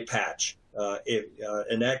 Virtually patch,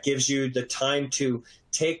 and that gives you the time to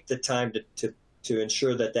take the time to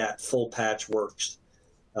ensure that full patch works.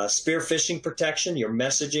 Spear phishing protection, your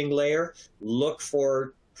messaging layer. Look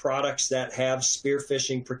for products that have spear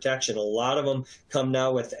phishing protection. A lot of them come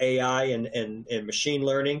now with AI and machine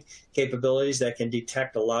learning capabilities that can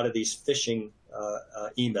detect a lot of these phishing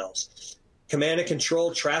emails. Command and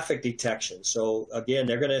control traffic detection. So again,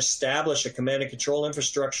 they're going to establish a command and control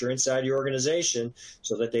infrastructure inside your organization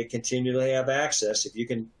so that they continually have access. If you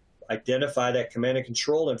can identify that command and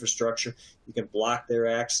control infrastructure, you can block their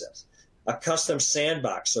access. A custom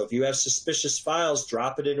sandbox. So if you have suspicious files,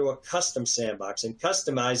 drop it into a custom sandbox and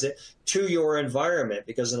customize it to your environment,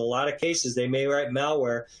 because in a lot of cases, they may write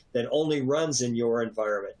malware that only runs in your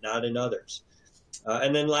environment, not in others.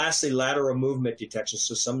 And then lastly, lateral movement detection.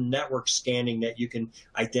 So some network scanning that you can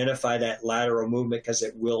identify that lateral movement, because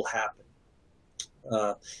it will happen.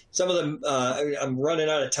 Some of them, I'm running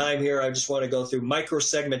out of time here. I just want to go through.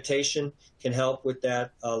 Microsegmentation can help with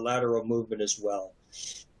that lateral movement as well.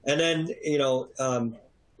 And then,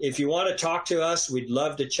 if you want to talk to us, we'd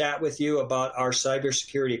love to chat with you about our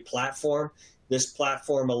cybersecurity platform. This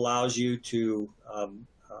platform allows you to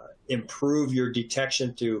improve your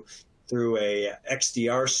detection through a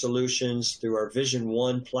XDR solutions, through our Vision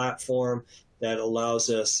One platform that allows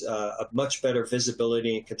us a much better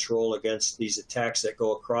visibility and control against these attacks that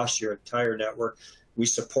go across your entire network. We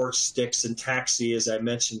support STIX and TAXI, as I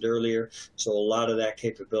mentioned earlier, so a lot of that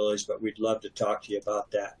capabilities, but we'd love to talk to you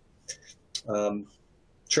about that.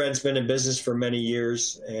 Trent's been in business for many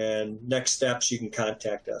years, and next steps, you can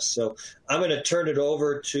contact us. So I'm going to turn it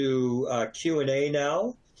over to Q&A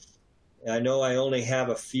now. I know I only have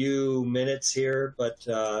a few minutes here, but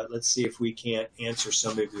let's see if we can't answer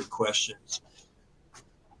some of your questions.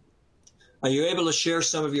 Are you able to share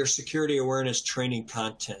some of your security awareness training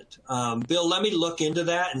content? Bill, let me look into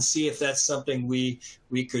that and see if that's something we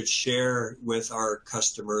could share with our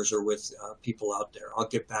customers or with people out there. I'll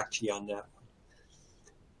get back to you on that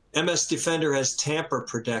one. MS Defender has tamper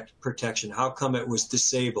protection. How come it was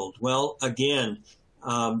disabled? Well, again,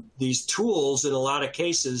 these tools in a lot of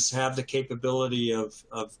cases have the capability of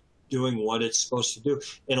doing what it's supposed to do.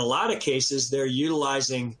 In a lot of cases, they're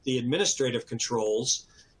utilizing the administrative controls,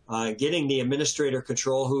 getting the administrator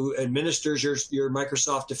control who administers your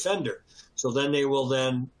Microsoft Defender. So then they will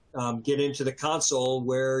then get into the console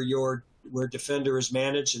where Defender is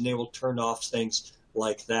managed, and they will turn off things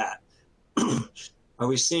like that. Are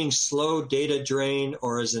we seeing slow data drain,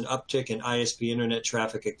 or is an uptick in ISP internet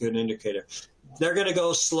traffic a good indicator? They're going to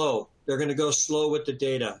go slow. They're going to go slow with the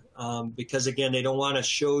data because, again, they don't want to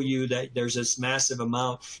show you that there's this massive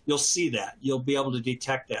amount. You'll see that. You'll be able to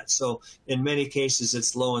detect that. So in many cases,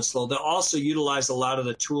 it's low and slow. They'll also utilize a lot of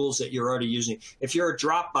the tools that you're already using. If you're a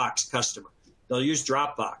Dropbox customer, they'll use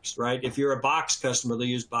Dropbox, right? If you're a Box customer, they'll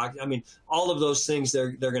use Box. I mean, all of those things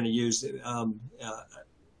they're going to use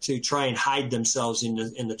to try and hide themselves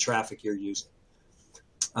in the traffic you're using.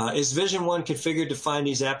 Is Vision One configured to find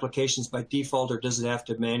these applications by default, or does it have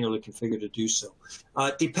to manually configure to do so?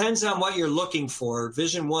 Depends on what you're looking for.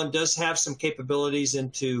 Vision One does have some capabilities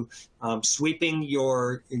into sweeping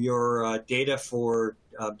your data for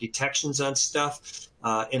detections on stuff.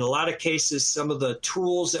 In a lot of cases, some of the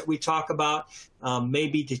tools that we talk about may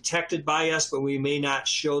be detected by us, but we may not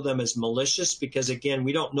show them as malicious because, again,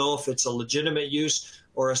 we don't know if it's a legitimate use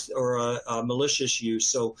or a malicious use.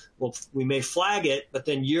 So we may flag it, but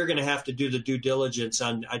then you're going to have to do the due diligence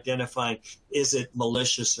on identifying, is it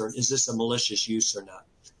malicious or is this a malicious use or not?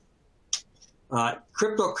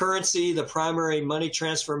 Cryptocurrency, the primary money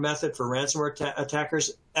transfer method for ransomware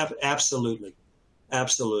attackers? Absolutely.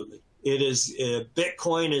 Absolutely. It is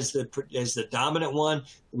Bitcoin is the dominant one.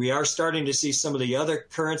 We are starting to see some of the other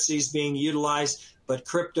currencies being utilized, but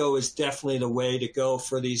crypto is definitely the way to go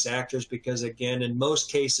for these actors because, again, in most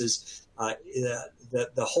cases,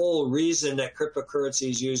 the whole reason that cryptocurrency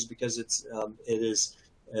is used because it is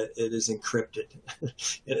encrypted, and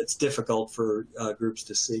it's difficult for groups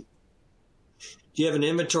to see. Do you have an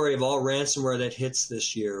inventory of all ransomware that hits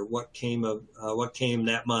this year? What came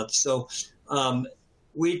that month? So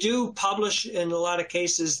we do publish in a lot of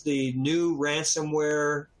cases the new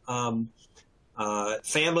ransomware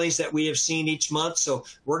families that we have seen each month. So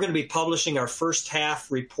we're going to be publishing our first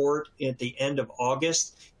half report at the end of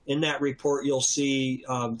August. In that report, you'll see,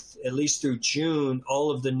 at least through June,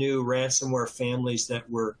 all of the new ransomware families that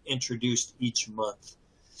were introduced each month.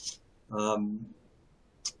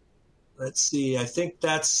 Let's see, I think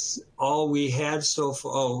that's all we had so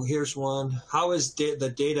far. Oh, here's one. How is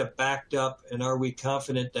the data backed up, and are we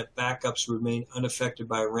confident that backups remain unaffected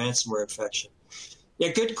by a ransomware infection? Yeah,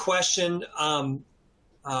 good question.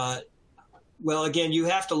 Well, again, you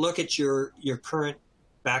have to look at your current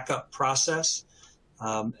backup process.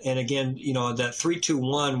 And again, you know, that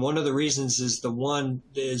 321, one of the reasons is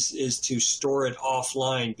to store it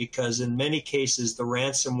offline, because in many cases, the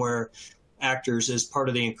ransomware actors, as part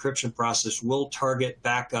of the encryption process, will target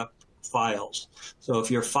backup files. So if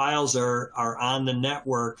your files are on the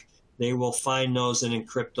network, they will find those and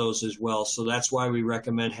encrypt those as well. So that's why we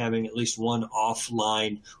recommend having at least one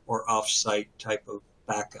offline or offsite type of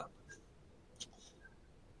backup.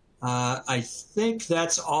 I think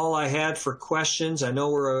that's all I had for questions. I know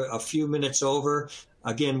we're a few minutes over.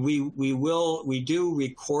 Again, we do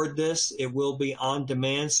record this. It will be on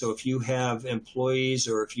demand. So if you have employees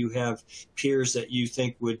or if you have peers that you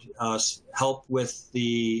think would help with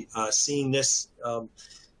the seeing this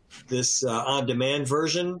on-demand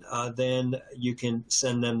version, then you can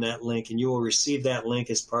send them that link, and you will receive that link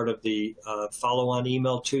as part of the follow-on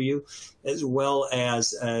email to you, as well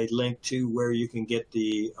as a link to where you can get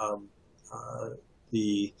the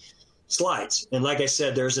slides. And like I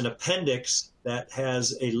said, there's an appendix that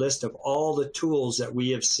has a list of all the tools that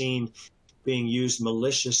we have seen being used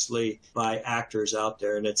maliciously by actors out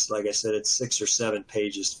there. And it's, like I said, it's 6 or 7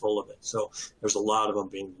 pages full of it. So there's a lot of them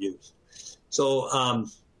being used. So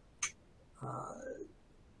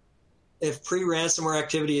if pre-ransomware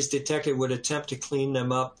activity is detected, would attempt to clean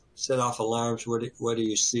them up, set off alarms? What do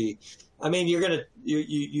you see? I mean,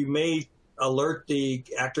 you may alert the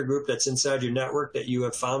actor group that's inside your network that you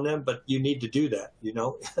have found them, but you need to do that, you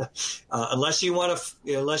know, unless you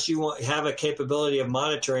have a capability of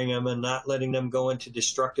monitoring them and not letting them go into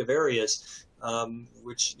destructive areas,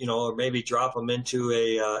 which, you know, or maybe drop them into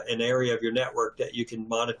an area of your network that you can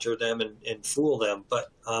monitor them and fool them.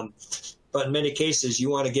 But in many cases, you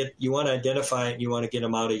want to identify it and you want to get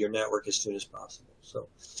them out of your network as soon as possible. So,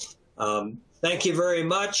 thank you very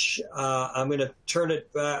much. I'm going to turn it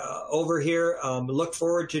over here. Look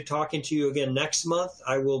forward to talking to you again next month.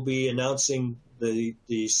 I will be announcing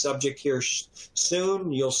the subject here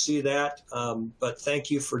soon. You'll see that. But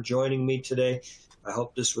thank you for joining me today. I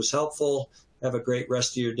hope this was helpful. Have a great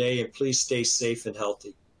rest of your day, and please stay safe and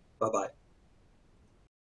healthy. Bye-bye.